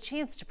will have the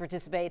chance to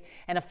participate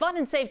in a fun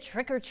and safe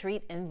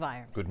trick-or-treat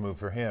environment. Good move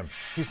for him.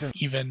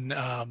 Even,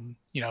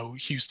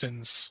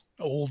 Houston's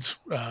old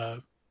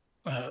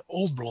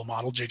role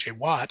model, J.J.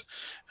 Watt,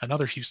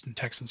 another Houston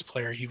Texans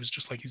player. He was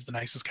just like, he's the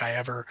nicest guy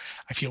ever.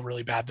 I feel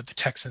really bad that the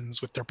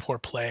Texans, with their poor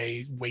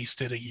play,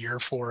 wasted a year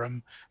for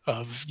him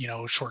of,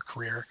 a short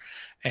career.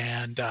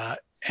 And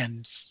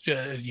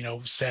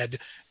said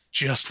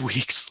just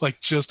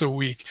a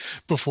week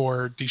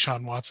before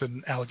DeShaun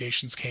Watson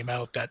allegations came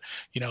out that,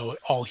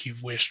 all he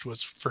wished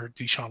was for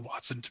DeShaun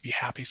Watson to be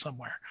happy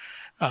somewhere.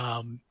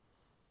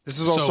 This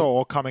is also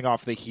all coming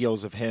off the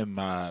heels of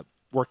him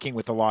working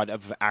with a lot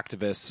of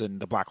activists in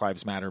the Black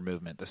Lives Matter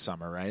movement this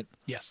summer, right?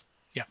 Yes.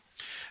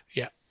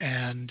 Yeah.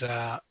 And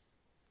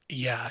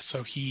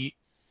so he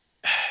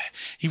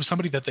was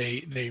somebody that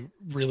they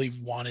really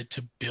wanted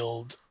to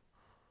build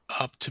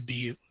up to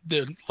be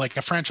like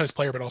a franchise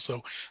player, but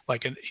also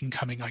like an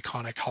incoming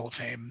iconic Hall of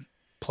Fame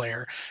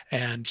player.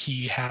 And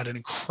he had an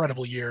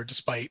incredible year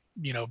despite,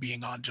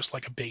 being on just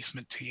like a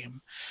basement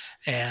team.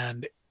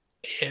 And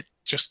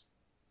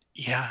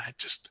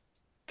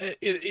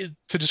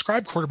to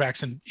describe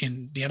quarterbacks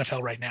in the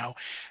NFL right now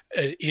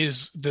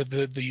is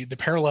the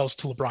parallels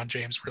to LeBron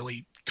James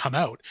really come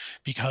out,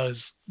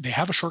 because they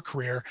have a short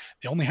career.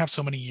 They only have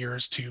so many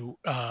years to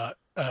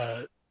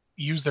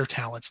use their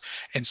talents.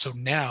 And so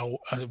now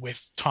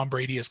with Tom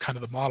Brady as kind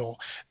of the model,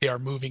 they are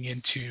moving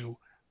into,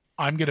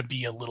 I'm going to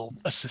be a little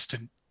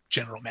assistant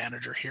general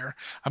manager here.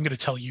 I'm going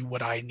to tell you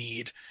what I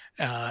need.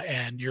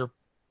 And you're,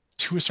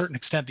 to a certain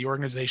extent, the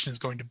organization is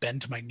going to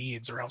bend to my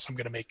needs, or else I'm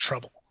going to make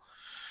trouble.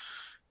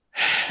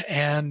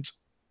 And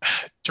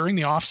during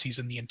the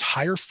offseason, the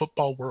entire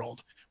football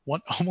world,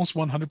 almost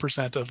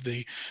 100% of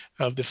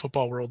the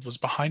football world was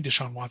behind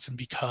DeShaun Watson,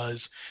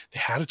 because they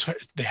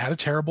had a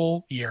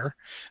terrible year.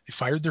 They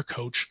fired their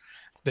coach.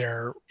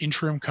 Their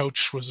interim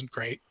coach wasn't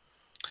great.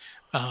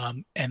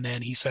 And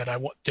then he said,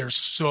 there's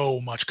so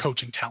much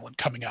coaching talent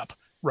coming up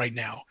right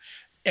now.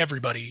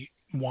 Everybody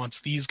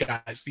wants these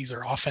guys. These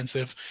are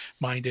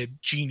offensive-minded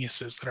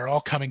geniuses that are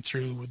all coming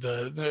through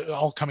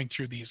all coming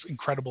through these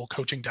incredible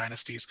coaching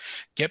dynasties.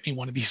 Get me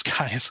one of these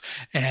guys.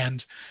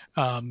 And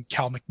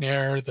Cal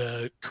McNair,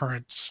 the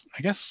current,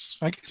 I guess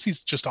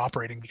he's just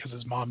operating because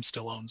his mommy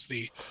still owns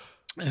the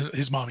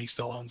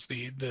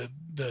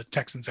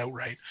Texans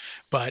outright,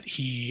 but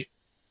he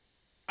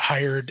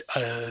hired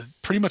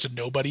pretty much a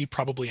nobody,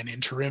 probably an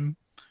interim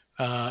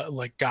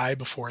guy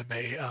before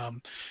they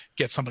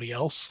get somebody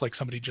else, like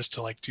somebody just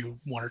to do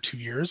 1 or 2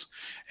 years,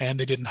 and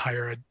they didn't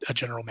hire a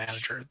general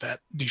manager that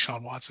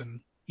DeShaun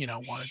Watson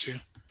wanted to.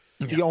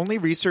 The Yeah. only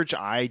research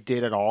I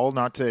did at all,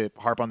 not to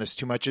harp on this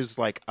too much, is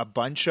a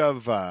bunch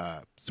of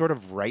sort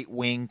of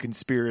right-wing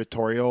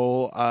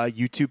conspiratorial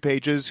YouTube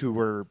pages who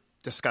were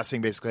discussing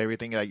basically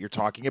everything that you're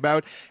talking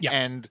about. Yeah.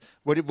 And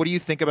what do you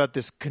think about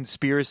this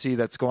conspiracy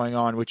that's going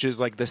on, which is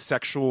the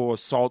sexual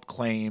assault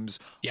claims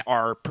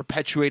are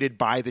perpetuated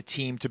by the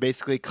team to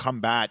basically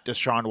combat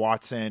DeShaun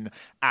Watson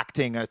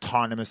acting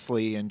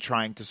autonomously and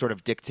trying to sort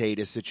of dictate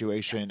his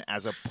situation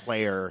as a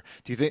player?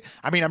 Do you think,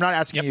 I'm not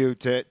asking you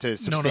to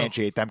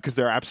substantiate them because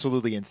they're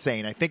absolutely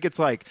insane. I think it's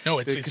it's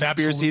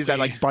conspiracies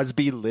that absolutely...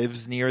 Busby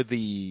lives near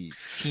the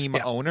team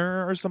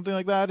owner or something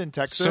like that in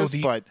Texas,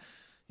 but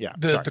yeah,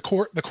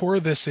 the core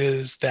of this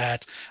is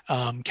that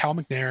Cal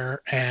McNair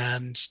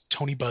and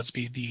Tony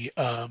Busby, the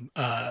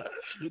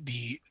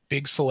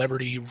big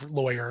celebrity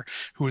lawyer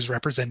who is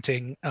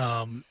representing,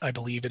 I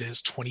believe it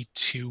is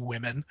 22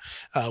 women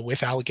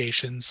with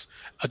allegations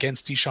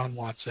against DeShaun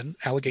Watson,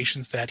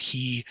 allegations that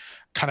he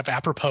kind of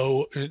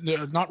apropos,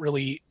 not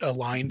really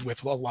aligned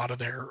with a lot of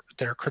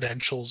their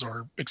credentials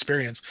or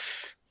experience,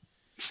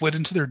 slid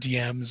into their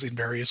DMs in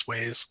various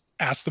ways,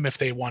 asked them if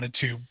they wanted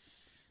to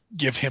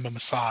give him a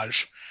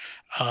massage,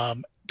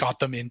 got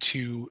them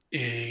into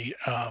a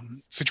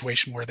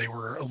situation where they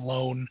were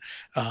alone,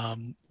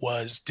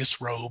 was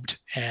disrobed,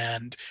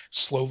 and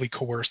slowly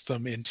coerced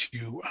them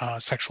into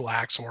sexual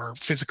acts or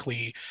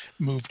physically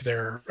moved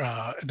their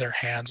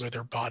hands or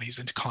their bodies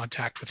into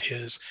contact with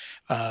his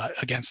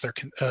against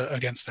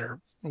their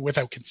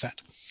without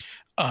consent.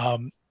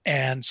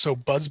 And so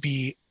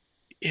Busby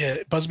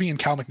and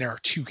Cal McNair are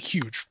two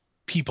huge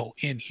people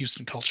in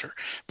Houston culture.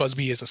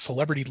 Busby is a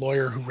celebrity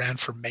lawyer who ran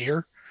for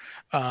mayor,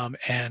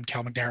 and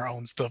Cal McNair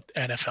owns the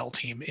NFL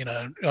team in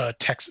a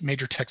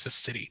major Texas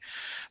city.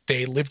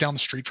 They live down the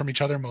street from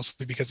each other,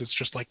 mostly because it's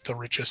just the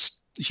richest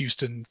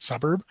Houston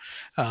suburb.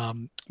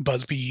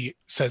 Busby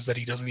says that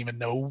he doesn't even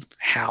know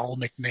Hal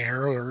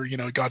McNair,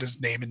 or got his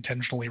name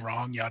intentionally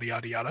wrong, yada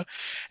yada yada.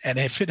 And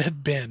if it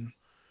had been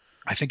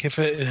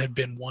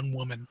one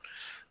woman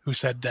who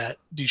said that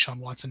DeShaun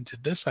Watson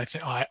did this, I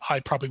think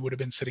I probably would have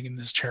been sitting in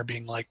this chair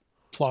being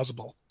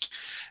plausible.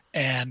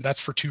 And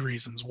that's for two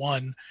reasons.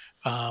 One,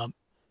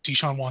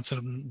 DeShaun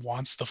Watson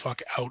wants the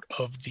fuck out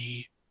of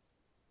the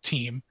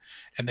team,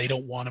 and they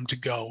don't want him to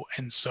go.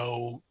 And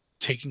so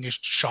taking a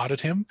shot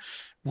at him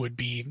would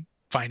be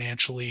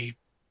financially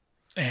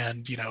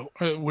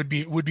would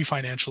be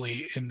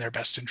financially in their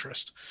best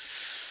interest.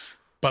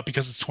 But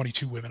because it's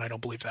 22 women, I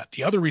don't believe that.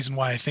 The other reason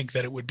why I think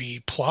that it would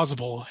be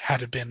plausible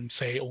had it been,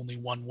 say, only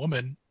one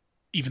woman,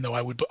 even though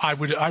I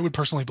would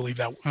personally believe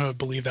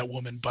that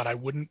woman, but I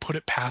wouldn't put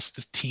it past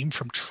the team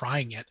from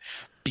trying it,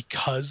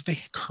 because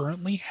they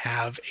currently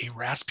have a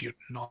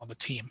Rasputin on the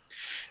team,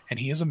 and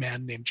he is a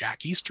man named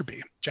Jack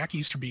Easterby. Jack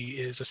Easterby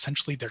is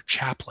essentially their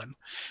chaplain,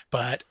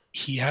 but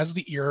he has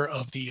the ear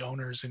of the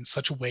owners in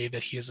such a way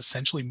that he has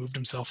essentially moved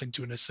himself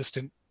into an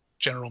assistant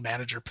general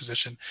manager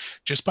position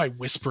just by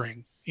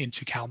whispering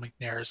into Cal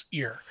McNair's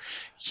ear.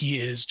 He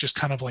is just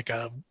kind of like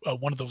a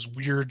one of those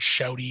weird,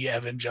 shouty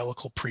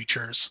evangelical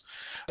preachers.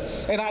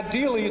 And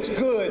ideally, it's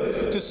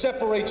good to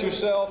separate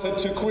yourself and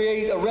to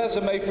create a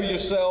resume for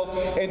yourself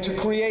and to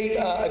create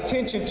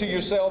attention to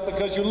yourself,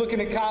 because you're looking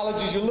at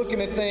colleges, you're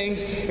looking at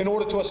things in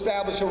order to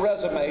establish a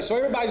resume. So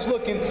everybody's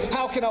looking,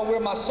 how can I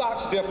wear my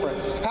socks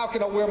different? How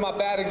can I wear my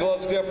batting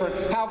gloves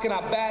different? How can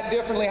I bat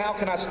differently? How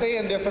can I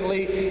stand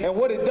differently? And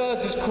what it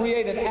does is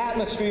create an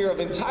atmosphere of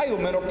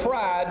entitlement or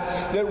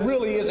pride that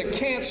really is a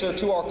cancer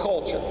to our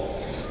culture.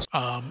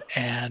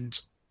 And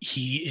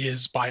he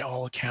is, by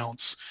all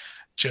accounts,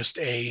 just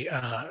a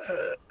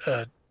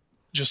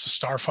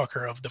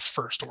starfucker of the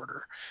first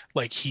order.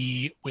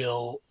 He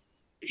will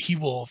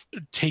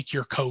take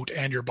your coat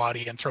and your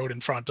body and throw it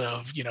in front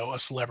of a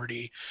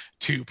celebrity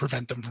to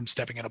prevent them from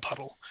stepping in a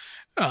puddle.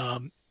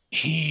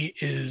 He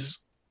is.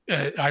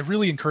 I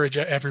really encourage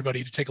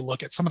everybody to take a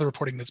look at some of the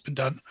reporting that's been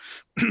done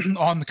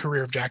on the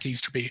career of Jack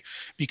Easterby,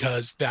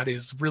 because that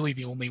is really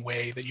the only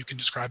way that you can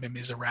describe him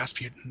as a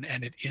Rasputin,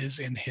 and it is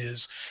in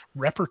his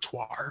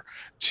repertoire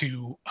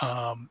to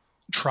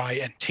try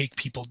and take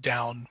people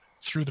down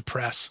through the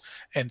press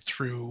and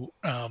through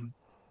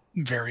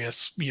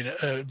various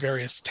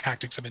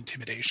tactics of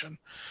intimidation.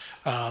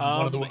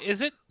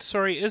 Is it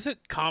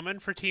common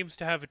for teams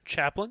to have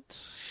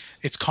chaplains?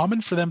 It's common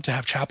for them to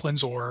have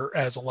chaplains, or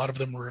as a lot of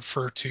them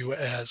refer to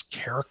as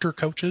character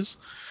coaches.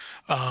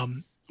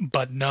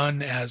 but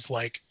none as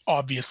like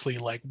obviously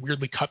like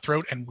weirdly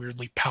cutthroat and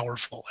weirdly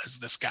powerful as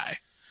this guy.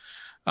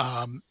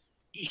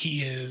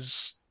 He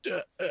is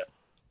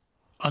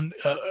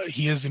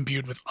he is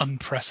imbued with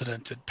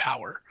unprecedented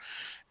power,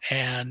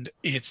 and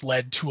it's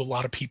led to a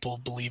lot of people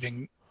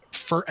believing.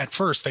 At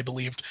first, they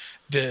believed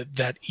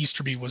that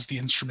Easterby was the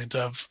instrument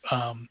of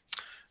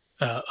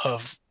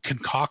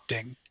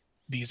concocting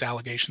these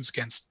allegations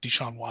against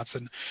DeShaun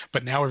Watson,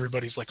 but now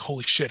everybody's like,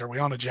 holy shit, are we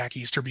on a Jack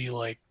Easterby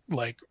like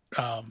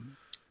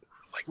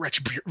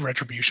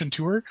retribution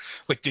tour?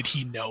 Like, did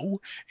he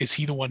know? Is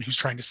he the one who's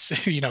trying to,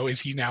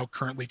 is he now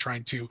currently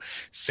trying to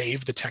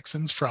save the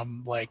Texans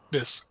from like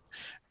this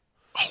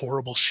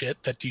horrible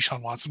shit that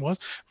DeShaun Watson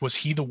was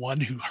he the one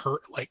who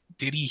hurt? Like,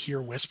 did he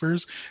hear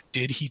whispers?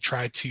 Did he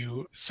try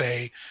to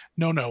say,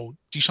 no,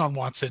 DeShaun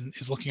Watson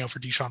is looking out for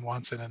DeShaun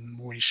Watson, and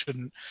we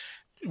shouldn't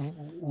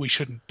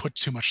put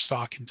too much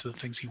stock into the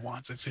things he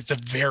wants? It's a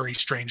very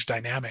strange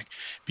dynamic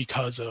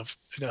because of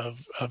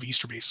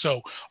Easterby.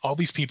 So all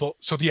these people,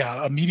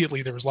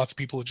 immediately there was lots of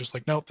people who just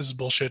like, no, this is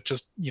bullshit.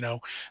 Just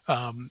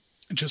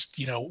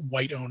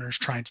white owners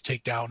trying to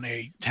take down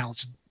a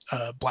talented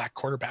black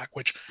quarterback,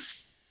 which,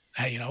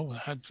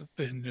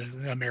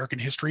 in American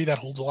history, that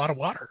holds a lot of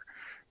water.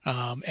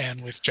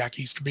 And with Jack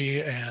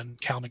Easterby and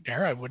Cal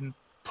McNair, I wouldn't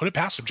put it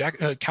past him.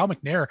 Cal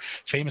McNair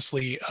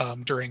famously,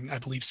 during, I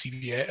believe,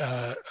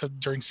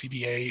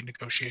 CBA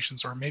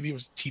negotiations, or maybe it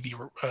was TV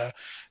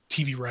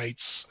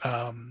rights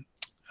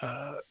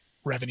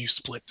revenue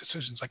split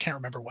decisions. I can't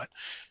remember what.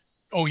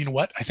 Oh, you know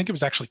what? I think it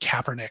was actually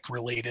Kaepernick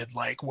related.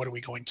 Like, what are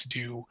we going to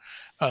do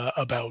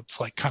about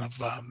like kind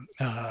of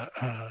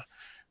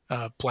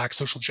black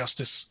social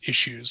justice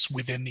issues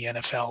within the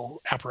NFL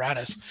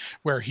apparatus,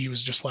 where he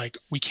was just like,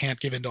 we can't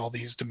give in to all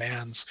these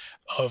demands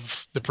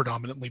of the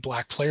predominantly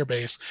black player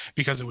base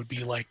because it would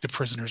be like the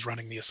prisoners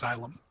running the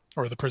asylum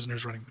or the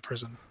prisoners running the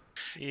prison.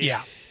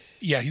 Yeah,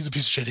 he's a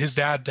piece of shit. His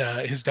dad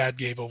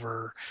gave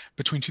over,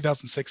 between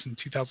 2006 and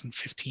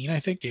 2015, I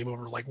think, gave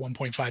over like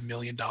 $1.5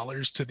 million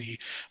to the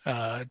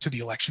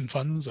election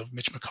funds of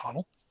Mitch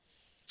McConnell.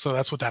 So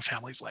that's what that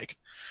family's like.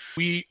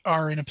 We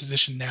are in a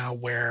position now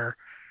where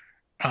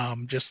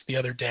just the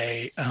other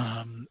day.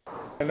 And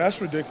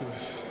that's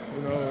ridiculous.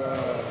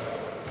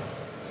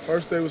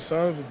 First they were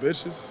sons of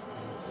bitches,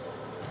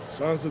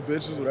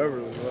 whatever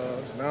it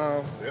was.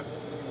 Now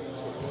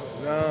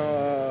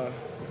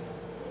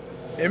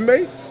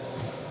inmates.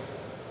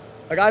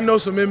 Like, I know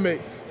some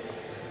inmates.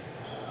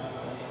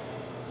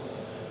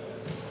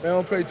 They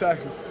don't pay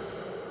taxes.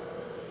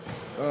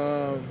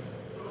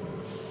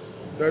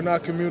 They're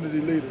not community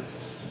leaders.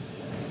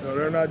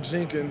 They're not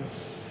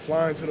Jenkins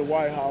flying to the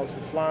White House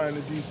and flying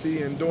to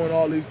D.C. and doing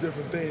all these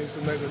different things to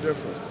make a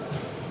difference.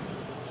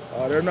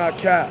 They're not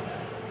Cap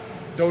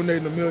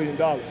donating $1 million.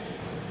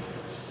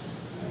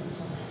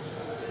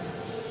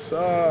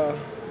 So,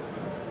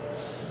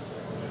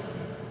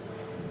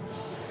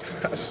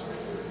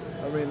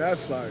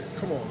 that's like,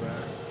 come on,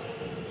 man.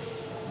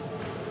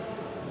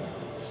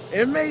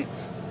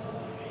 Inmates?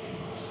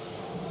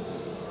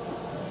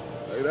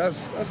 Like,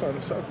 that's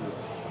unacceptable.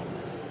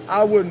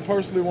 I wouldn't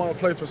personally want to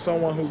play for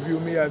someone who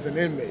viewed me as an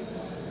inmate,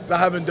 because I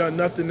haven't done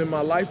nothing in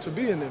my life to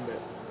be an inmate.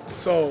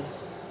 So,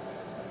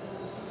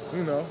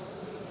 in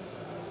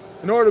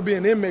order to be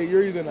an inmate,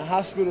 you're either in a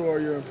hospital or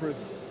you're in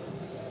prison.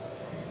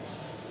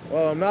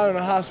 Well, I'm not in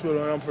a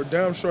hospital, and I'm for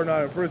damn sure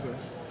not in prison.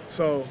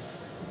 So,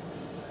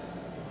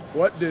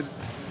 what did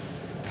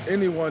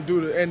anyone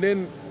do to? And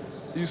then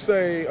you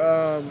say,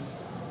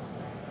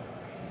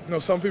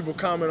 some people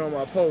comment on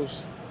my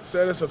post,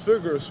 said it's a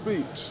figure of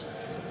speech.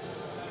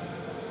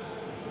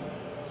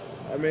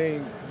 I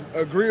mean,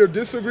 agree or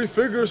disagree,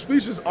 figure of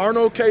speeches aren't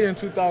okay in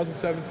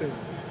 2017.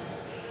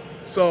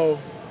 So,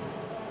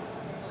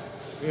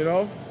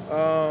 if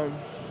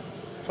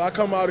I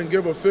come out and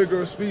give a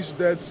figure of speech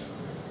that's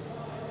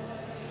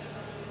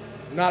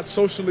not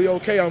socially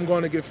okay, I'm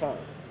going to get fined.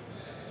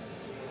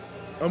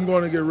 I'm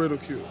going to get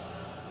ridiculed.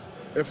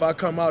 If I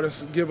come out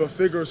and give a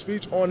figure of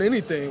speech on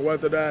anything,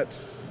 whether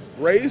that's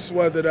race,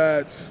 whether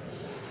that's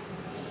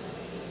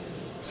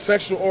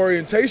sexual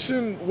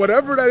orientation,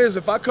 whatever that is,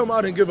 if I come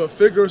out and give a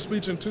figure of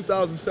speech in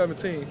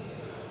 2017,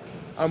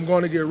 I'm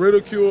going to get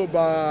ridiculed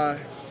by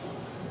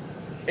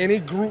any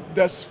group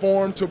that's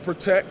formed to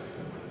protect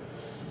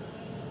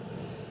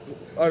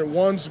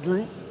one's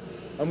group.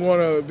 I'm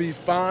going to be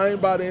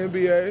fined by the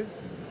NBA.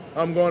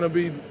 I'm going to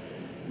be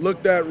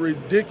looked at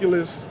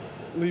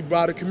ridiculously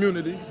by the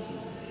community.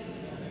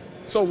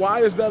 So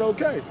why is that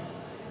okay?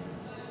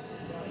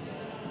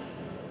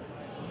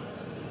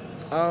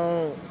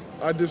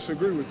 I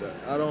disagree with that.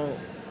 I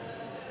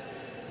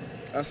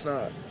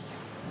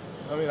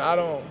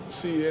don't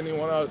see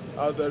anyone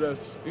out there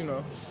that's,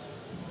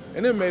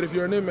 an inmate. If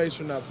you're an inmate,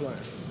 you're not playing.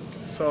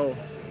 So,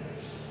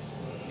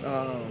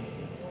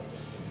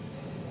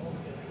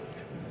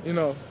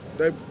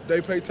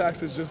 they pay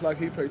taxes just like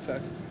he paid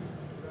taxes.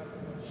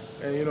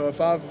 And,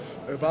 if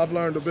I've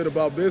learned a bit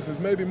about business,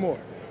 maybe more.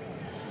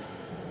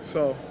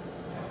 So,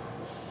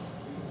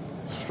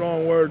 it's a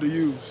strong word to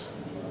use.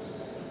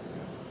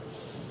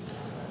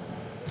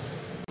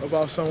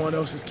 about someone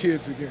else's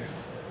kids again.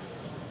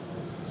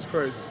 It's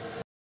crazy.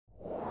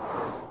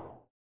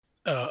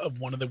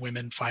 One of the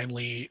women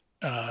finally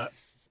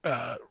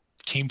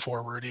came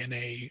forward in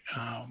a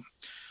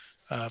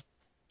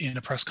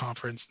press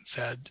conference and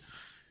said,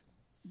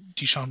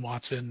 DeShaun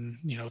Watson,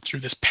 through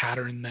this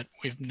pattern that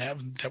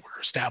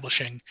we're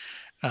establishing,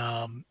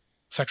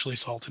 sexually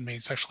assaulted me,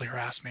 sexually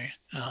harassed me,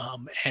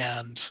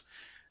 and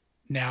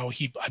now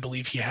I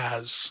believe he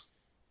has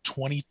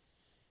 20.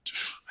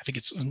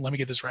 Let me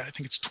get this right. I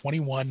think it's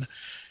 21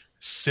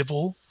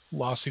 civil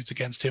lawsuits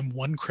against him,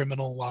 1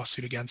 criminal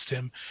lawsuit against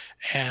him,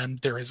 and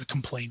there is a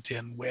complaint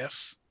in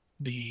with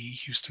the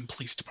Houston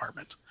Police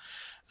Department.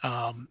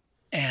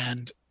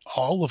 And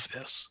all of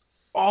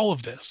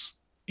this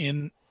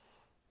in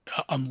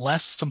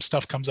unless some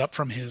stuff comes up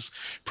from his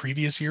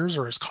previous years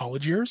or his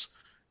college years,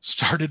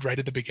 started right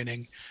at the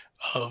beginning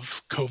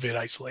of COVID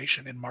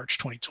isolation in March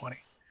 2020.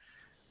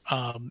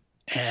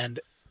 And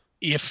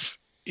if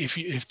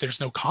there's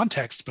no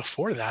context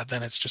before that,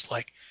 then it's just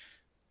like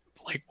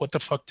what the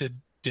fuck did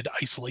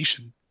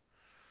isolation?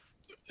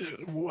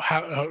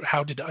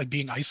 How did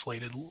being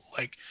isolated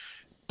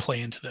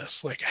play into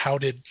this? How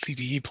did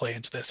CTE play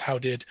into this? How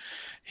did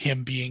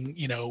him being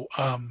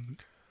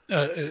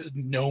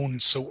known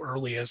so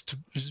early as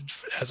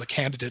a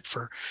candidate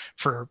for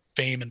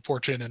fame and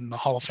fortune and the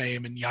Hall of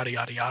Fame and yada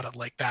yada yada,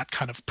 that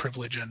kind of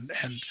privilege and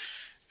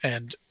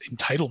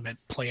entitlement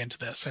play into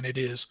this? And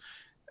it's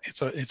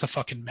a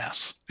fucking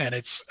mess, and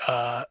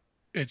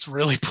it's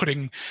really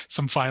putting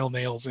some final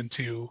nails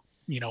into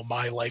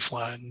my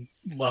lifelong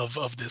love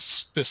of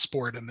this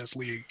sport and this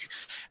league.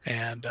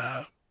 And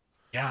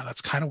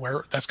that's kind of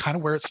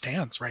where it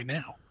stands right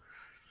now.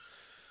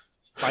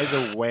 By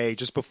the way,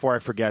 just before I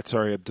forget,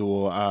 sorry,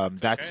 Abdul,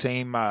 that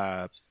same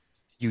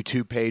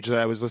YouTube page that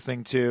I was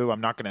listening to,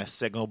 I'm not going to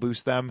signal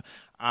boost them,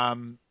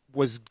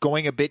 was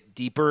going a bit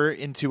deeper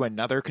into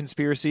another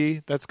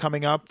conspiracy that's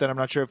coming up that I'm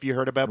not sure if you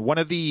heard about. One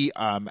of the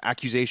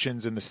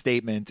accusations in the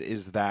statement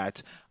is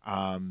that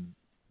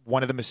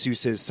one of the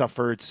masseuses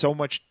suffered so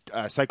much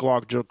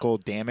psychological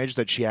damage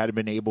that she hadn't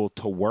been able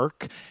to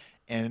work.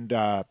 And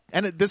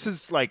this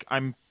is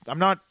I'm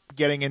not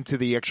getting into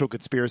the actual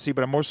conspiracy,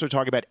 but I'm also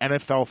talking about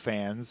NFL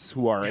fans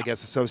who are, I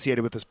guess,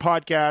 associated with this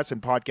podcast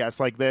and podcasts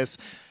like this,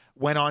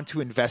 went on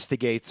to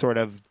investigate sort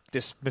of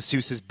this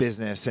masseuse's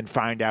business and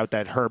find out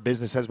that her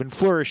business has been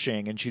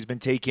flourishing and she's been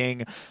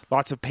taking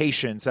lots of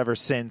patients ever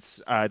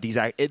since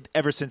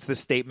this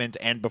statement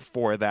and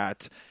before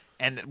that.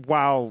 And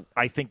while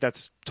I think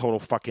that's total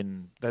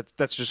fucking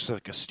that's just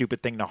a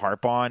stupid thing to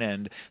harp on,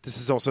 and this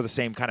is also the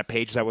same kind of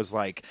page that was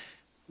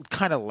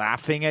kind of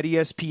laughing at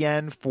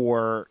ESPN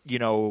for,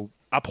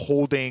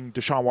 upholding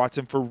Deshaun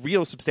Watson for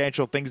real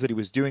substantial things that he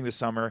was doing this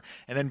summer,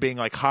 and then being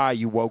like, "Hi,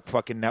 you woke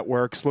fucking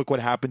networks! Look what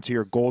happened to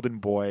your golden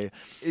boy."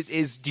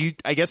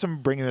 I guess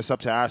I'm bringing this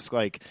up to ask,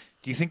 do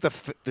you think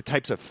the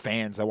types of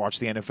fans that watch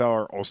the NFL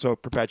are also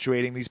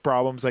perpetuating these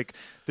problems?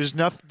 There's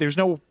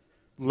no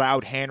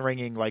loud hand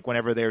wringing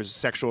whenever there's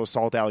sexual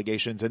assault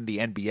allegations in the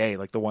NBA,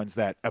 like the ones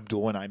that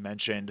Abdul and I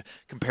mentioned,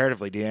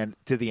 comparatively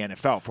to the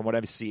NFL. From what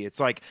I see, it's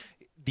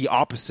the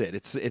opposite.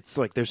 It's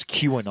like there's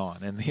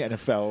QAnon in the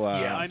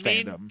NFL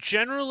fandom. Mean,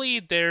 generally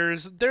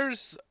there's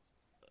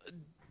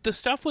the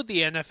stuff with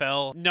the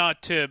NFL,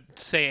 not to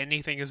say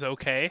anything is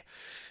okay,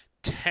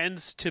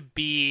 tends to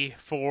be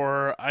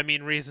for,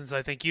 reasons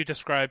I think you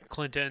described,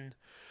 Clinton,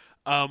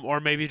 or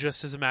maybe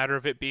just as a matter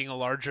of it being a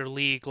larger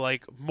league,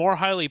 more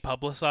highly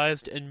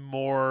publicized and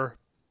more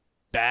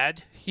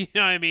bad. You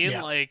know what I mean?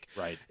 Yeah.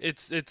 Right.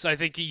 It's I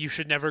think you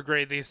should never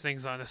grade these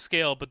things on a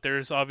scale, but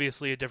there's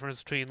obviously a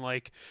difference between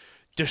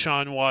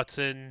Deshaun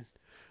Watson,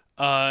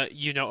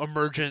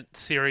 emergent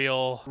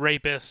serial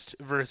rapist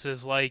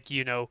versus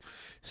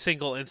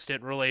single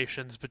instant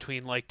relations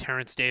between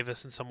Terrence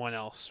Davis and someone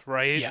else,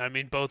 right? Yeah.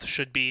 Both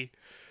should be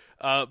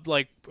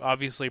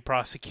obviously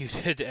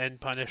prosecuted and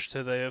punished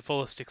to the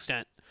fullest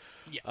extent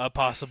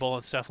possible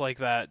and stuff like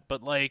that.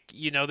 But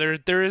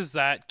there is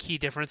that key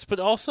difference, but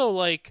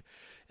also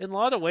in a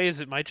lot of ways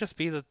it might just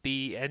be that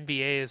the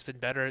NBA has been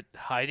better at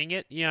hiding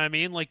it. You know what I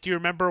mean? Do you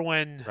remember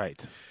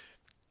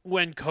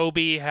when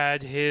Kobe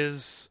had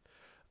his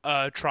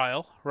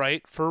trial,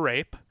 right, for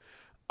rape?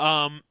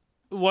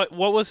 What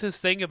was his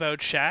thing about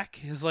Shaq?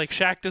 His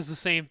Shaq does the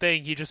same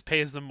thing, he just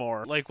pays them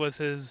more.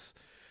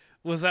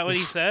 Was that what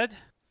he said?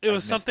 It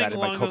was something that in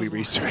along my Kobe those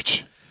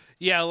research.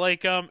 Yeah,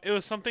 it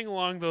was something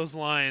along those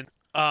lines.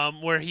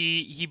 Where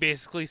he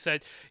basically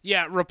said,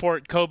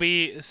 report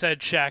Kobe said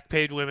Shaq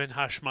paid women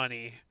hush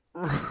money,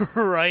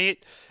 right?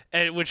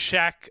 And which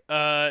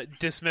Shaq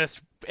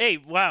dismissed. Hey,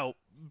 wow,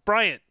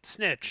 Bryant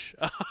snitch.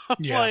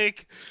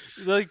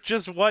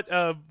 Just what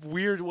a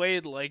weird way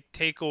to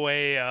take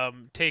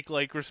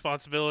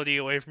responsibility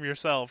away from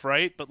yourself,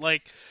 right? But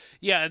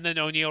and then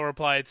O'Neal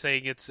replied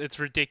saying it's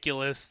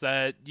ridiculous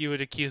that you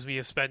would accuse me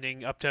of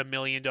spending up to $1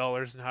 million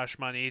in hush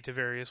money to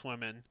various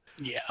women.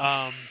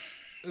 Yeah.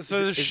 So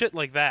there's shit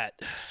like that.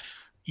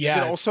 Yeah.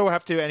 Does it also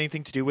have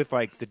anything to do with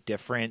the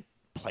different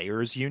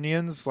players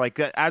unions. Like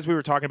as we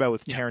were talking about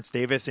with Terrence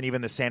Davis and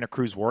even the Santa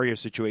Cruz Warrior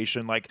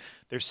situation, like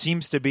there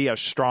seems to be a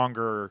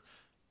stronger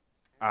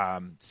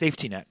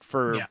safety net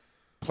for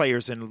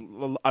players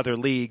in other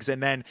leagues.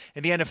 And then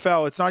in the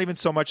NFL, it's not even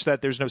so much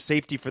that there's no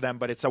safety for them,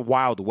 but it's a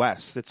Wild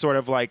West. It's sort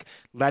of like,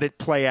 let it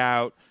play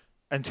out.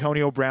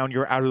 Antonio Brown,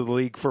 you're out of the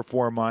league for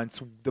 4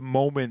 months. The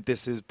moment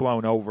this is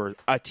blown over,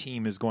 a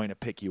team is going to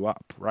pick you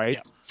up, right?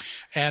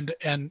 Yeah. And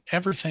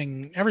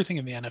everything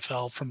in the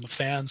NFL, from the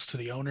fans to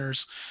the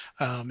owners,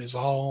 is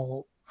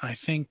all, I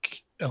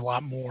think, a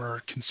lot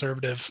more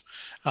conservative,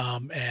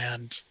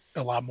 and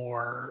a lot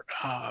more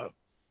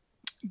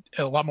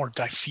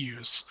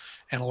diffuse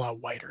and a lot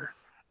wider.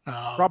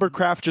 Robert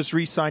Kraft just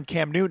re-signed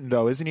Cam Newton,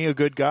 though. Isn't he a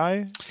good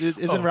guy?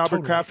 Isn't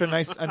Robert Kraft a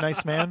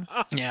nice man?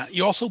 Yeah.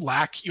 You also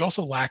lack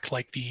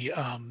like the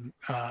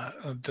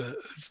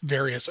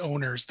various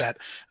owners that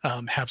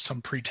have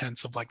some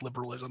pretense of like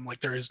liberalism. Like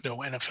there is no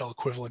NFL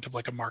equivalent of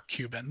like a Mark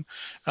Cuban,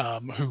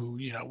 who,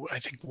 you know, I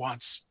think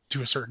wants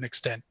to a certain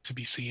extent to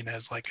be seen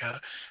as like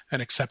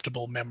an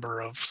acceptable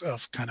member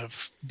of kind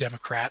of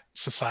Democrat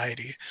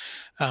society.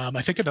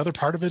 I think another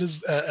part of it is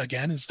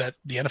is that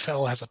the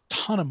NFL has a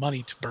ton of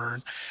money to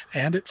burn,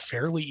 and it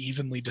fairly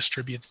evenly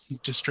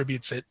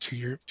distributes it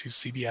to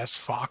CBS,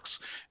 Fox,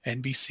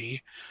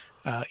 NBC,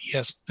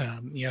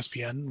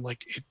 ESPN.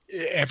 Like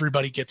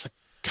everybody gets a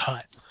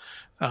cut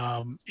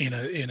in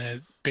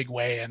a big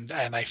way, and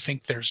I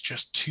think there's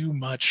just too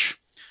much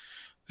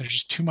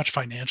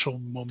financial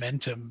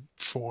momentum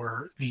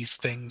for these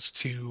things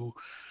to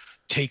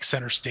take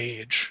center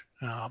stage.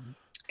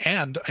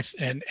 And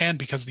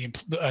because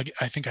I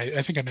think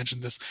I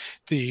mentioned this,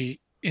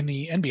 in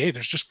the NBA,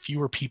 there's just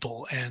fewer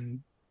people,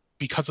 and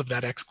because of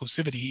that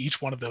exclusivity,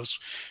 each one of those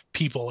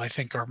people, I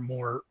think, are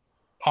more,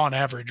 on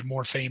average,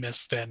 more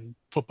famous than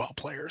football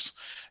players.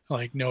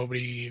 Like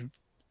nobody,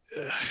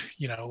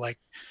 like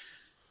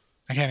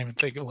I can't even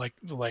think of like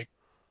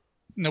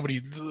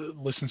nobody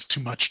listens too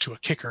much to a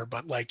kicker,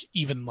 but like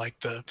even like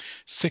the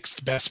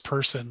sixth best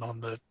person on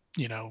the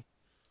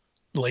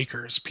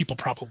Lakers, people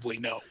probably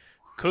know.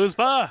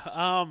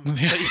 Kuzma. You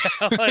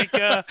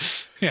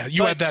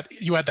had that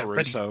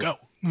ready to go.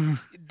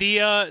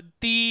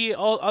 The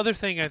other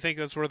thing I think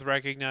that's worth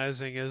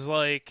recognizing is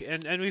like,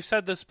 and we've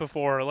said this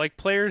before, like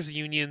players'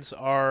 unions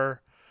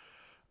are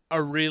a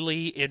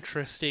really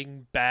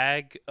interesting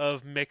bag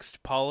of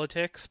mixed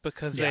politics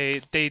because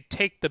they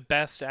take the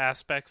best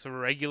aspects of a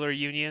regular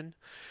union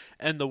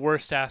and the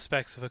worst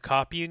aspects of a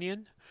cop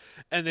union,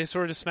 and they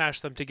sort of smash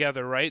them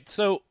together, right?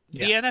 So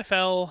the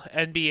NFL,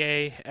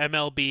 NBA,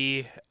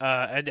 MLB,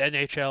 and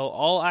NHL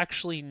all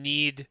actually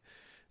need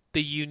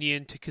the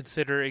union to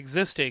consider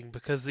existing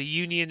because the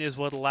union is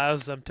what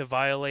allows them to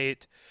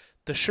violate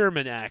the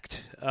Sherman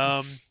Act.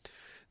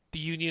 The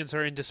unions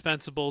are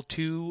indispensable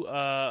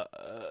to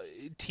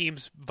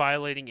teams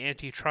violating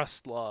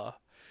antitrust law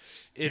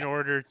in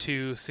order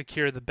to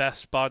secure the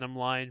best bottom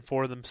line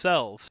for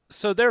themselves.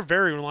 So they're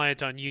very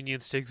reliant on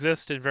unions to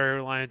exist and very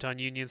reliant on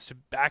unions to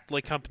act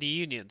like company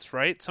unions,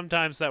 right?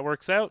 Sometimes that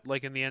works out,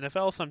 like in the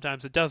NFL.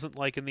 Sometimes it doesn't,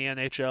 like in the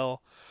NHL.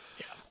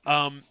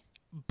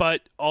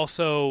 But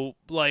also,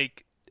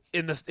 like,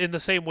 in the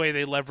same way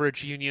they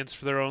leverage unions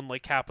for their own,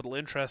 like, capital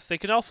interests, they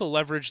can also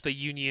leverage the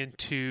union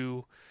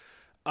to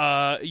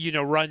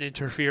run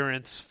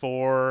interference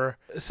for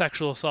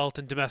sexual assault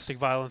and domestic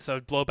violence that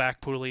would blow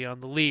back poorly on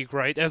the league,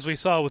 right? As we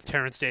saw with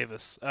Terrence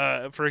Davis,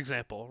 for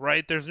example,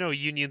 right? There's no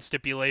union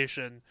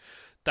stipulation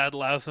that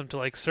allows them to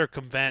like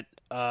circumvent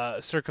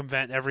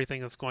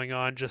everything that's going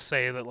on. Just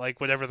say that like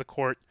whatever the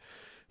court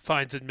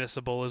finds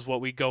admissible is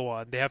what we go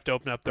on. They have to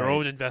open up their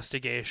own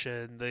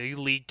investigation. The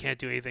league can't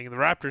do anything, and the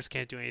Raptors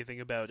can't do anything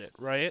about it,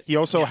 right? He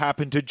also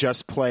happened to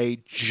just play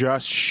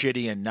just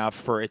shitty enough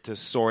for it to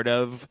sort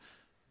of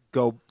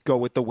go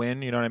with the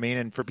win, you know what I mean?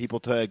 And for people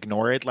to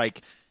ignore it.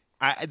 Like,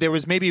 there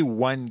was maybe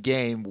one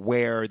game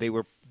where they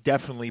were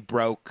definitely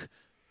broke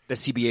the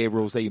CBA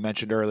rules that you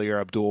mentioned earlier,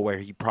 Abdul, where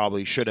he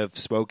probably should have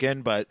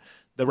spoken, but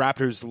the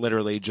Raptors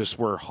literally just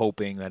were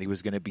hoping that he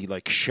was going to be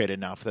like shit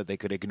enough that they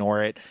could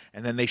ignore it,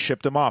 and then they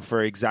shipped him off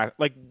for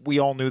like we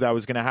all knew that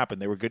was going to happen.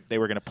 They were good. They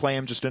were going to play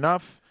him just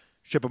enough,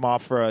 ship him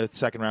off for a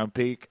second round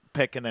pick,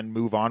 and then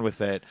move on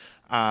with it.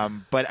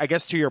 But I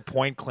guess to your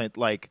point, Clint,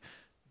 like,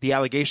 the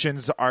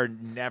allegations are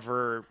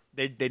never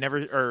they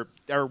never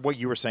or what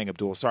you were saying,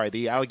 Abdul. Sorry,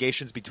 the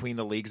allegations between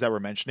the leagues that we're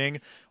mentioning,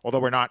 although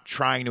we're not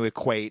trying to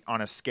equate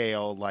on a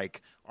scale,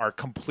 like, are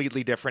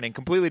completely different in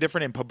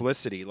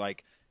publicity.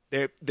 Like,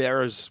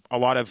 there's a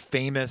lot of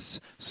famous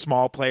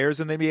small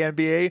players in the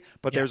NBA,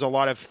 but there's a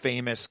lot of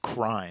famous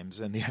crimes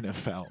in the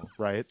NFL,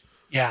 right?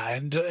 Yeah,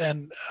 and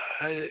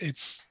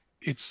it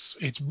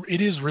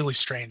is really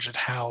strange at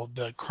how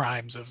the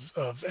crimes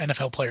of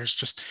NFL players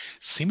just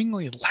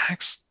seemingly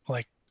lacks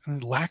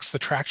the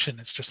traction.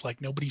 It's just like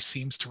nobody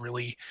seems to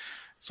really.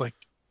 It's like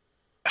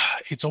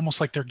it's almost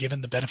like they're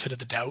given the benefit of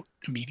the doubt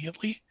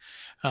immediately.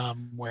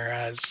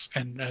 Whereas,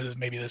 and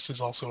maybe this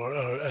is also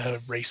a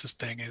racist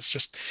thing, it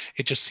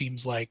just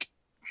seems like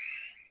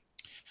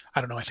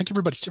I don't know. I think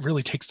everybody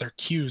really takes their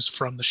cues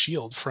from the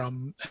Shield,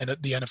 from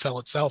the NFL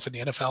itself. And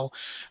the NFL,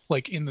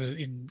 like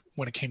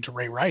when it came to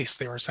Ray Rice,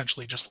 they were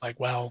essentially just like,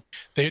 well,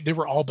 they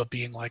were all but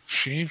being like,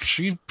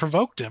 she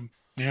provoked him.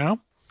 You know,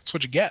 that's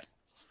what you get.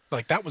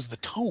 Like that was the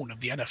tone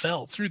of the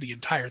NFL through the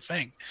entire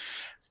thing,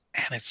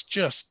 and it's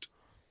just,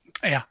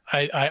 yeah,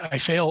 I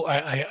fail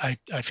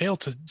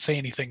to say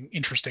anything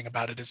interesting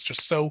about it. It's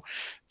just so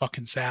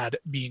fucking sad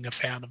being a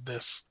fan of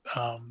this.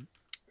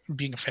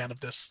 Being a fan of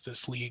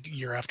this league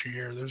year after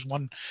year. There's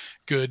one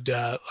good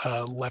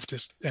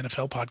leftist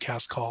NFL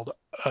podcast called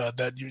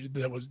that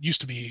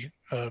used to be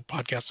a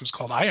podcast that was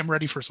called "I Am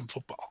Ready for Some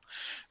Football,"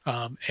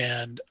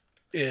 and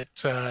he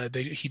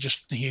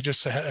just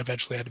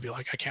eventually had to be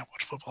like, I can't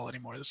watch football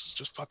anymore. This is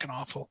just fucking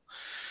awful.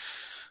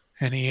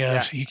 And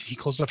he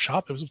closed up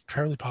shop. It was a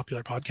fairly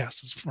popular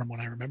podcast, from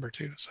what I remember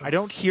too. So I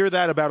don't hear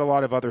that about a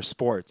lot of other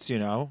sports. You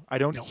know, I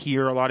don't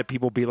hear a lot of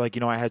people be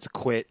like, I had to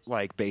quit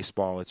like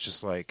baseball. It's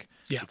just like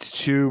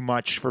it's too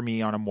much for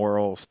me on a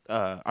moral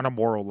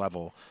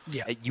level.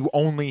 Yeah, you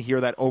only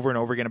hear that over and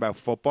over again about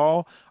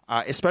football,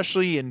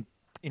 especially in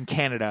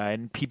Canada,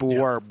 and people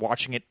who are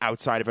watching it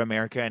outside of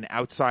America, and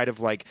outside of,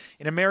 like,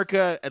 in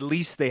America, at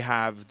least they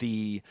have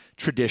the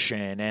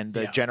tradition and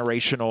the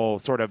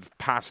generational sort of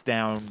pass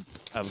down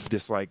of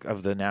this, like,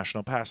 of the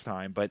national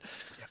pastime. But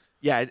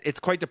it's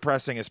quite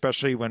depressing,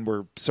 especially when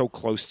we're so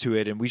close to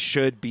it, and we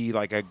should be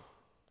like a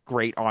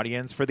great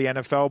audience for the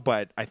NFL.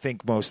 But I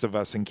think most of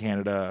us in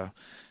Canada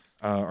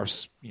are,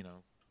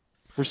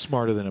 we're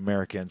smarter than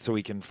Americans, so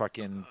we can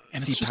fucking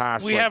see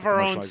past. We have our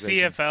own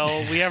commercialization.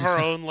 CFL. We have our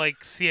own like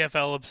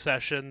CFL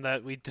obsession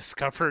that we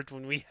discovered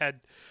when we had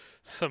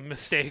some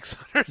mistakes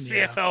on our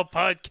CFL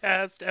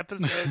podcast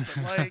episode.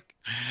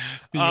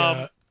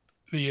 But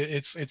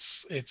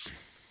it's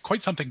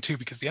quite something too,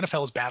 because the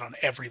NFL is bad on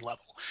every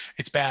level.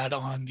 It's bad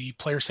on the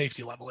player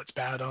safety level. It's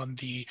bad on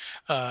the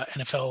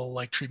NFL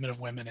like treatment of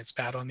women. It's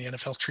bad on the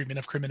NFL's treatment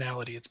of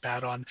criminality. It's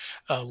bad on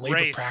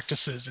labor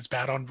practices. It's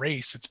bad on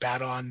race. It's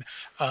bad on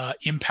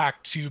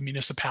impact to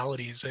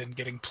municipalities and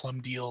getting plum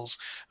deals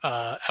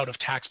out of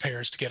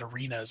taxpayers to get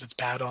arenas. It's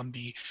bad on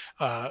the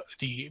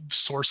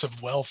source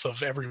of wealth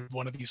of every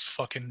one of these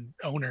fucking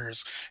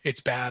owners.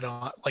 It's bad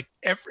on, like,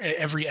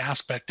 every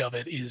aspect of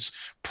it is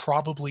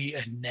probably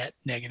a net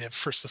negative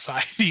for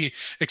society,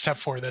 except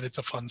for that it's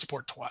a fun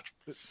sport to watch.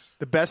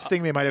 The best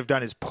thing they might have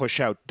done is push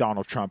out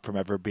Donald Trump from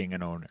ever being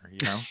an owner.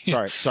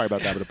 Sorry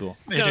about that, Abdul.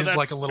 It is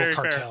like a little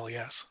cartel,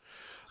 yes.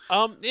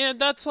 And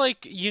that's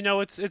like,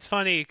 it's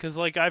funny because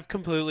like I've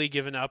completely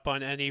given up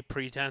on any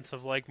pretense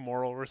of like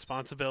moral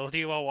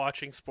responsibility while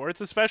watching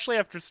sports, especially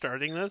after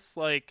starting this.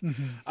 Like,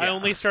 I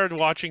only started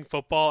watching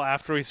football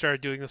after we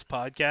started doing this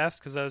podcast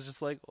because I was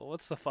just like, well,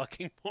 what's the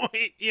fucking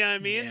point? You know what I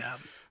mean? Yeah.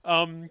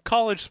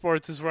 College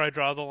sports is where I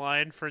draw the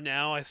line for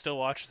now. I still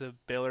watch the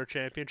Baylor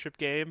championship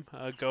game.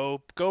 Go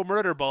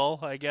Murder Ball,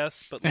 I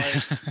guess. But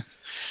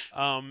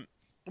like,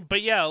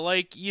 but yeah,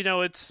 like,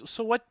 it's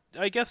so what,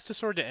 I guess to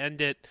sort of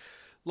end it,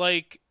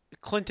 like,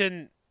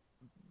 Clinton,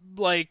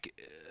 like,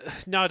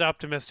 not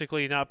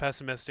optimistically, not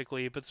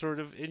pessimistically, but sort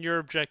of in your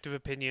objective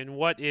opinion,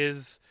 what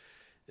is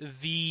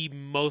the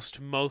most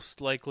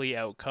likely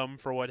outcome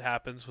for what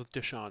happens with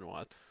DeShaun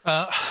Watson?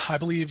 I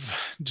believe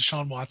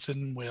DeShaun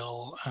Watson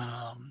will.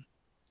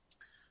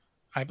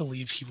 I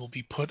believe he will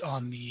be put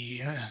on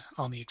the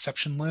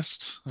exception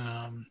list.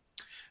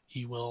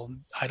 He will.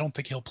 I don't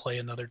think he'll play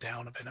another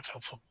down of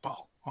NFL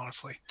football.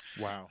 Honestly.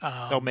 Wow.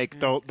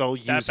 They'll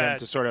use him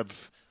to sort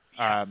of.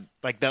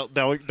 Like they're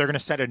going to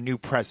set a new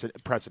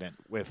precedent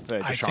with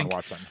DeShaun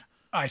Watson.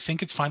 I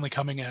think it's finally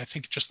coming, and I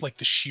think just like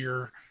the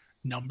sheer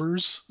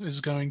numbers is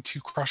going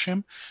to crush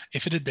him.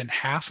 If it had been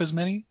half as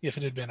many, if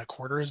it had been a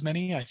quarter as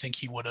many, I think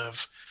he would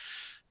have,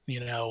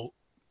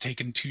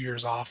 taken 2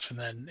 years off and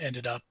then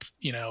ended up,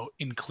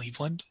 in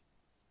Cleveland,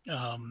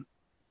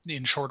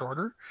 in short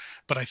order.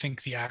 But I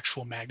think the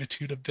actual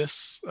magnitude of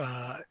this,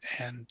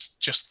 and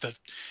just the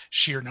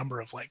sheer number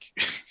of like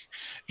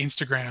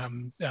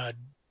Instagram,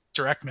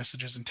 direct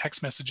messages and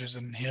text messages,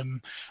 and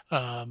him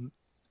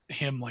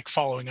like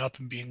following up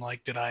and being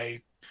like, did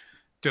I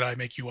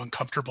make you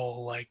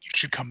uncomfortable? Like, you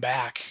should come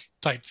back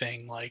type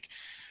thing. Like,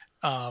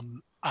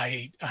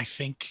 I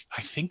think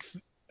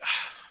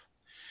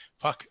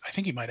fuck, I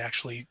think he might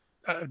actually,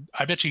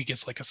 I bet you he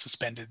gets like a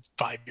suspended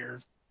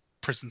 5-year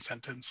prison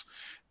sentence,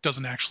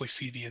 doesn't actually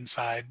see the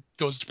inside,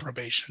 goes to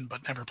probation,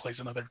 but never plays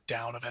another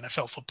down of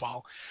NFL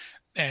football.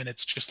 And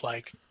it's just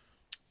like,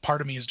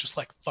 part of me is just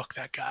like, fuck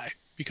that guy,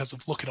 because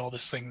of look at all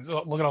this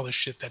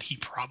shit that he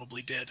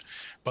probably did.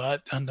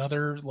 But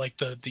another, like,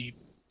 the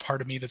part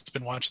of me that's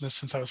been watching this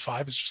since I was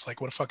 5 is just like,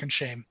 what a fucking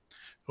shame,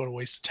 what a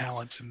waste of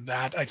talent. And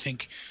that, I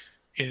think,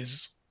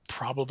 is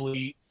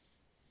probably,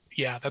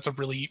 that's a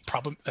really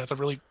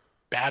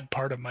bad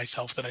part of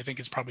myself that I think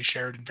is probably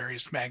shared in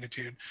various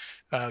magnitude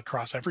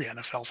across every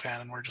NFL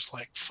fan. And we're just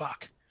like,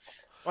 fuck.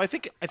 Well, I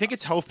think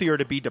it's healthier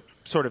to be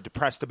sort of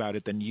depressed about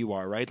it than you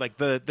are, right? Like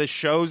the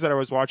shows that I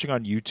was watching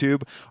on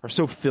YouTube are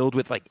so filled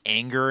with like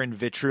anger and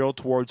vitriol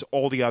towards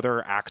all the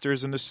other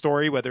actors in the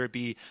story, whether it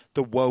be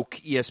the woke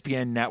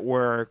ESPN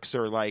networks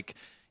or like,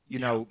 you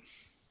know,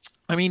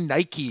 I mean,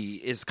 Nike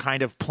is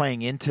kind of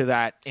playing into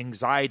that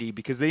anxiety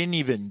because they didn't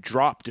even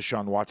drop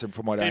DeShaun Watson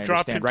from what I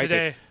understand, right?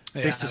 Today.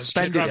 They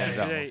suspended him,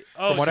 though.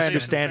 From what I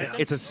understand,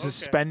 it's a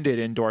suspended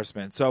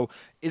endorsement. So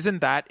isn't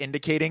that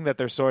indicating that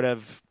they're sort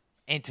of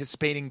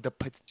anticipating the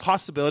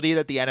possibility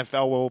that the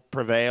NFL will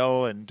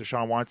prevail and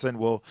DeShaun Watson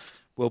will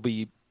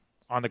be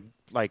on the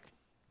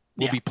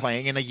be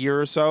playing in a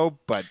year or so?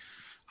 But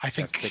I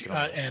think,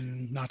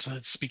 and not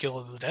to speak ill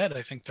of the dead,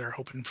 I think they're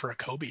hoping for a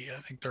Kobe.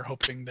 I think they're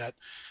hoping that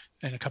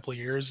in a couple of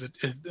years it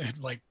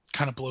like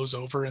kind of blows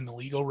over in the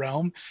legal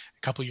realm.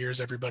 A couple of years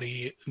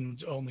everybody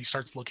only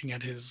starts looking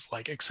at his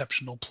like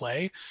exceptional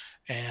play,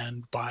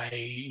 and by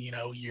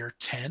year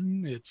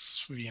 10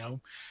 it's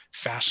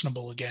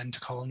fashionable again to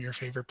call him your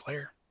favorite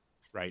player.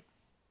 Right.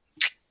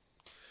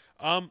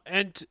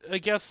 And I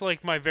guess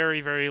like my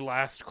very, very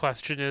last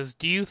question is,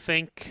 do you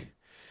think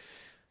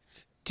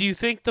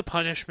the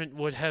punishment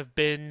would have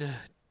been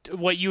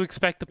what you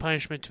expect the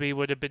punishment to be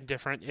would have been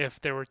different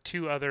if there were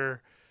two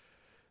other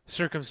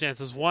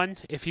circumstances? One,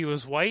 if he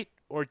was white,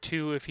 or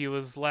two, if he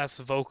was less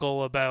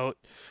vocal about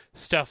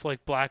stuff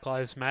like Black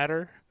Lives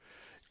Matter.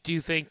 Do you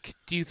think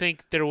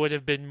there would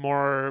have been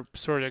more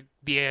sort of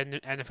the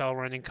NFL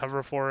running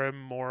cover for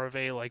him, more of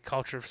a like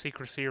culture of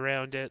secrecy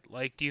around it?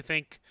 Like, do you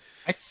think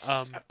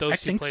those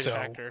two played a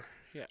factor?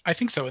 Yeah. I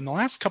think so. In the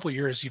last couple of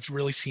years, you've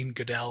really seen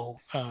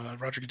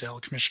Roger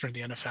Goodell, commissioner of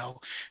the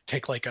NFL,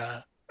 take like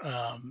a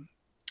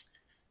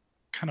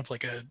kind of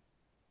like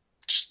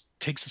just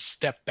takes a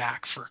step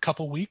back for a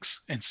couple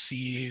weeks and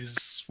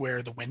sees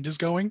where the wind is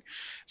going.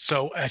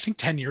 So I think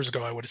 10 years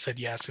ago, I would have said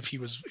yes. If he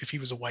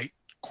was a white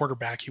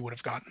quarterback, he would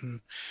have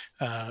gotten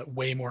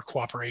way more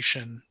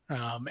cooperation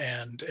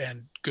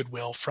and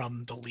goodwill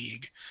from the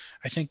league.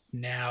 I think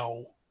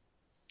now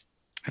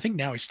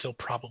he's still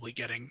probably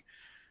getting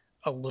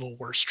a little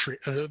worse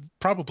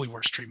probably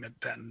worse treatment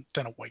than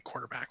a white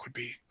quarterback would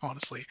be,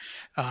 honestly.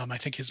 I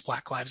think his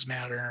Black Lives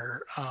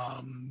Matter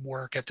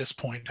work at this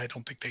point, I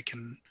don't think they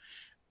can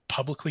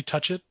publicly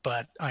touch it,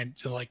 but I'm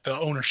like, the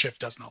ownership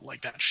does not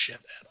like that shit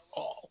at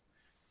all.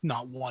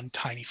 Not one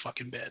tiny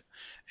fucking bit.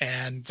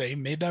 And they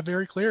made that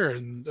very clear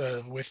and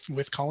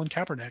with Colin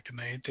Kaepernick,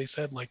 and they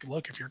said, like,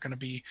 look, if you're going to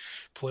be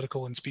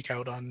political and speak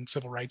out on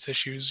civil rights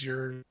issues,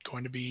 you're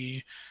going to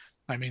be,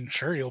 I mean,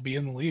 sure, you'll be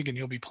in the league and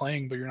you'll be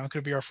playing, but you're not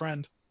going to be our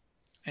friend.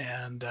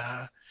 And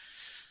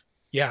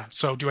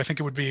so do I think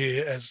it would be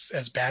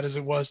as bad as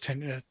it was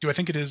do I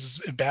think it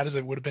is as bad as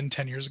it would have been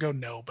 10 years ago?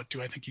 No. But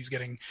do I think he's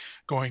going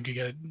to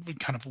get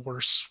kind of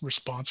worse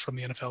response from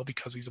the NFL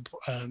because he's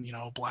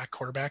a black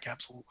quarterback?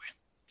 Absolutely.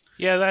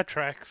 Yeah, that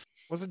tracks.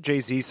 Wasn't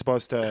Jay-Z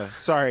supposed to?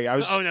 Sorry, I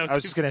was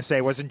just gonna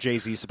say, wasn't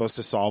Jay-Z supposed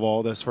to solve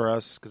all this for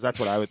us? Because that's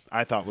what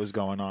I thought was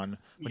going on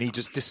when he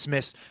just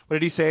dismissed. What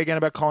did he say again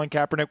about Colin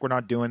Kaepernick? We're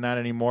not doing that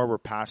anymore. We're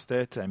past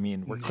it. I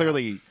mean, we're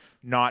clearly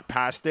not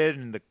past it,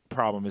 and the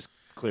problem is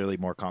clearly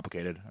more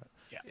complicated.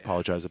 Yeah.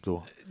 Apologize,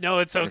 Abdul. No,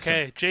 it's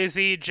okay.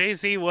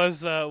 Jay-Z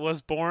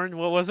was born.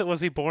 What was it? Was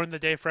he born the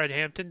day Fred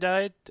Hampton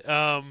died?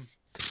 So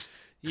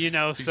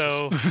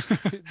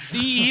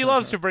he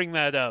loves to bring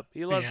that up.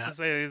 He loves to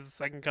say he's the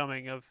second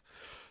coming of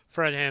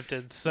Fred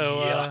Hampton.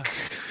 So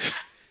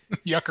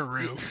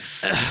yuckaroo.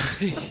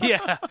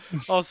 Yeah.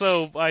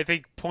 Also, I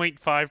think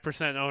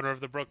 0.5% owner of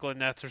the Brooklyn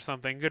Nets or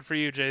something. Good for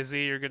you,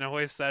 Jay-Z. You're gonna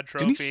hoist that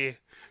trophy.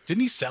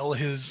 Didn't he sell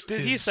his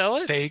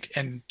stake?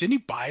 And didn't he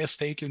buy a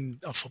stake in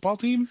a football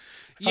team?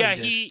 Yeah,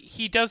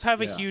 he does have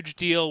a huge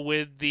deal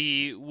with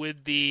the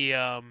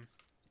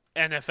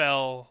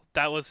NFL.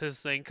 That was his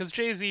thing, because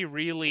Jay-Z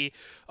really...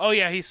 Oh,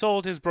 yeah, he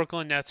sold his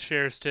Brooklyn Nets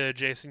shares to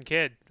Jason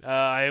Kidd.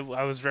 I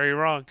was very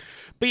wrong.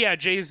 But yeah,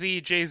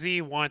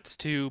 Jay-Z wants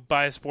to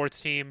buy a sports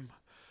team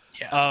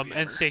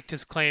and staked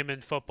his claim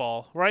in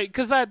football, right?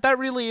 Because that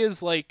really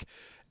is like...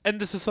 And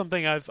this is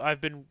something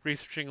I've been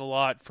researching a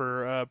lot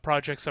for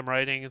projects I'm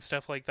writing and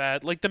stuff like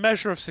that. Like, the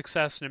measure of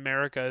success in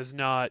America is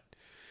not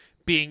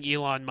being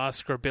Elon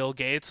Musk or Bill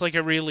Gates. Like,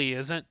 it really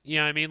isn't. You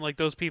know what I mean? Like,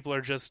 those people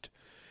are just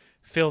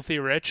filthy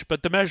rich,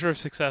 but the measure of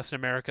success in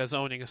America is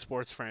owning a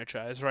sports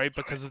franchise, right?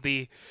 Because of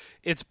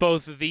it's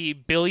both the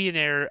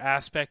billionaire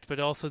aspect,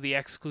 but also the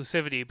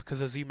exclusivity, because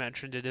as you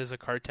mentioned, it is a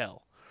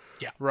cartel.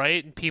 Yeah.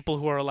 Right? And people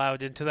who are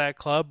allowed into that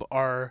club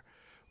are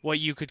what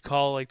you could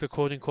call like the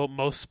quote unquote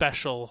most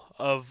special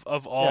of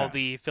all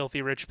the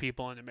filthy rich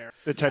people in America.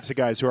 The types of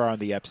guys who are on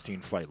the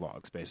Epstein flight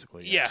logs,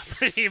 basically. Yeah,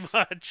 pretty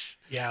much.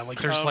 Yeah,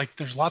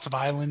 there's lots of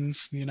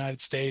islands in the United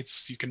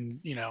States. You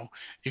can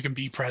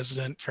be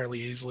president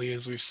fairly easily,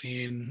 as we've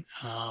seen.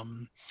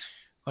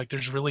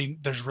 There's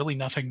really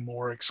nothing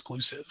more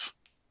exclusive.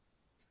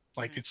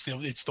 Like it's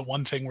the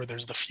one thing where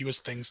there's the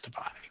fewest things to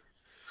buy.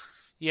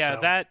 Yeah,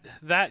 so.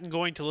 that and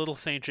going to Little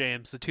St.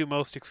 James, the two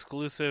most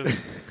exclusive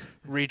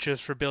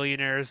reaches for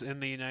billionaires in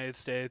the United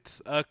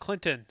States.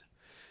 Clinton,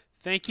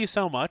 thank you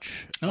so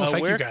much.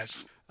 Thank you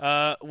guys.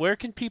 Where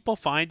can people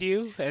find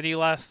you? Any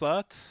last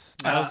thoughts?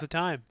 Now's the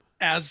time.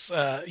 As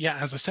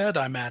I said,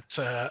 I'm at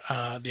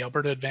the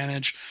Alberta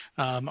Advantage.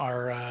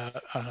 Our at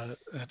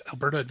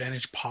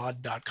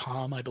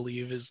albertaadvantagepod.com, I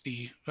believe, is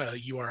the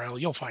URL.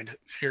 You'll find it.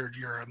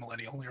 You're a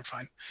millennial. You're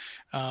fine.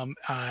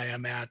 I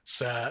am at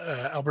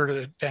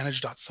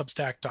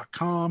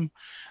albertaadvantage.substack.com.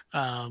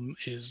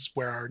 Is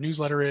where our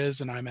newsletter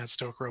is, and I'm at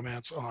Stoic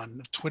Romance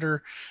on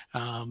Twitter.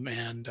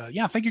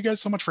 Thank you guys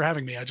so much for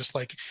having me. I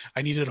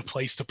needed a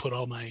place to put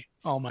all my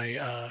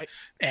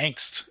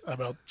angst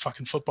about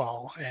fucking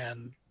football,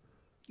 and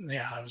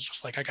I was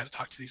just like, I got to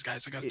talk to these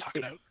guys. I got to talk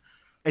it out.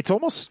 It's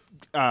almost,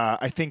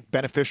 I think,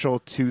 beneficial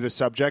to the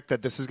subject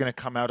that this is going to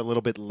come out a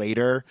little bit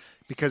later,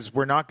 because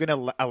we're not going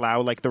to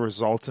allow like the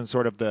results and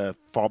sort of the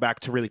fallback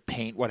to really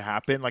paint what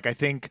happened. Like, I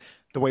think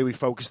the way we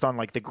focused on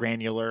like the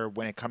granular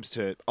when it comes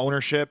to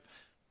ownership,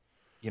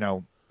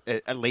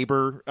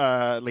 labor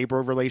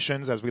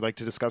relations, as we like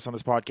to discuss on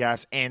this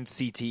podcast, and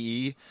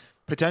CTE,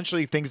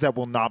 potentially things that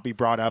will not be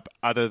brought up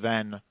other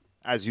than,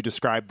 as you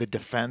described, the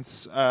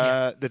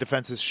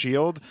defense's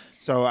shield.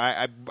 So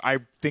I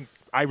think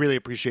I really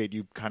appreciate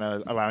you kind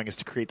of allowing us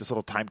to create this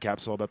little time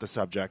capsule about the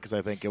subject, because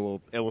I think it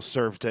will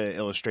serve to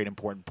illustrate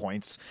important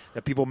points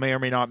that people may or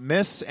may not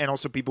miss, and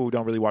also people who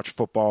don't really watch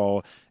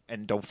football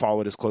and don't follow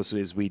it as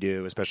closely as we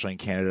do, especially in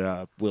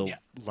Canada, will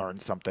learn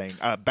something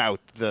about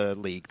the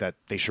league that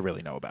they should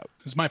really know about.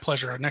 It's my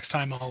pleasure. Next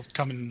time I'll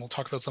come and we'll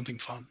talk about something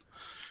fun.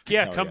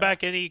 Come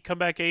back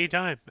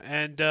anytime.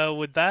 And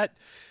with that,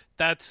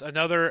 that's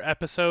another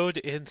episode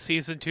in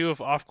season 2 of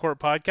Off Court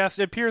Podcast.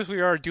 It appears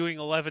we are doing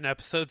 11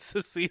 episodes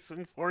this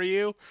season for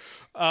you,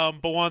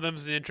 but one of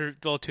them's an interview.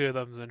 Well, 2 of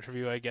them's an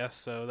interview, I guess.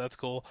 So that's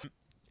cool.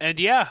 And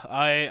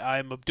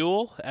I'm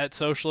Abdul at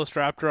Socialist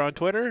Raptor on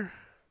Twitter.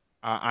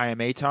 I am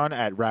Eitan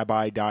at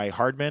Rabbi Die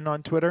Hardman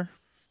on Twitter.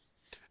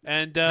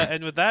 And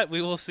with that, we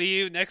will see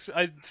you next.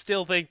 I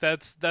still think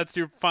that's some of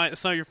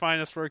your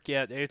finest work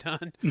yet,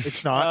 Eitan.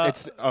 It's not.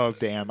 It's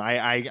damn.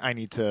 I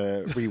need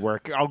to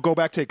rework. I'll go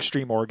back to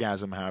Extreme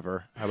Orgasm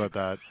Haver. How about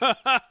that?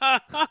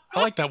 I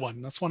like that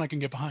one. That's one I can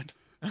get behind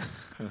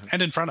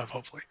and in front of,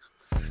 hopefully.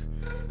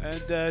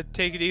 And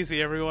take it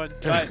easy, everyone.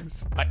 Bye.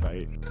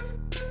 Bye.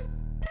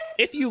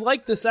 If you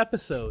like this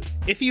episode,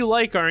 if you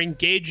like our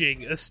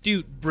engaging,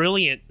 astute,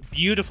 brilliant,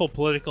 beautiful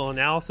political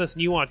analysis,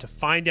 and you want to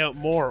find out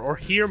more or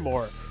hear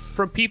more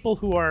from people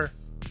who are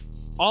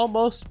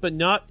almost but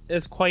not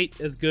as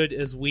quite as good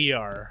as we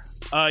are,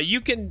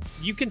 you can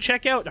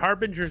check out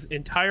Harbinger's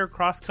entire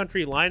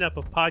cross-country lineup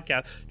of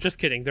podcasts. Just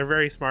kidding. They're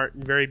very smart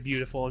and very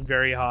beautiful and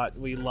very hot.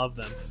 We love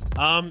them.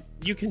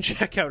 You can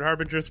check out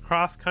Harbinger's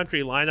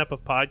cross-country lineup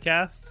of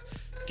podcasts.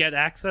 Get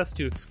access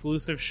to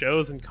exclusive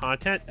shows and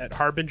content at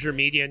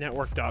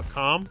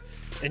harbingermedianetwork.com,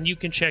 and you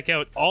can check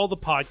out all the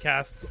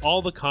podcasts,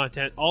 all the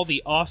content, all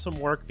the awesome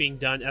work being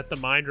done at the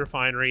Mind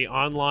Refinery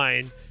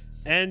online,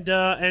 and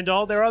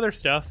all their other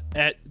stuff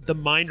at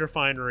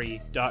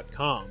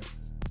themindrefinery.com.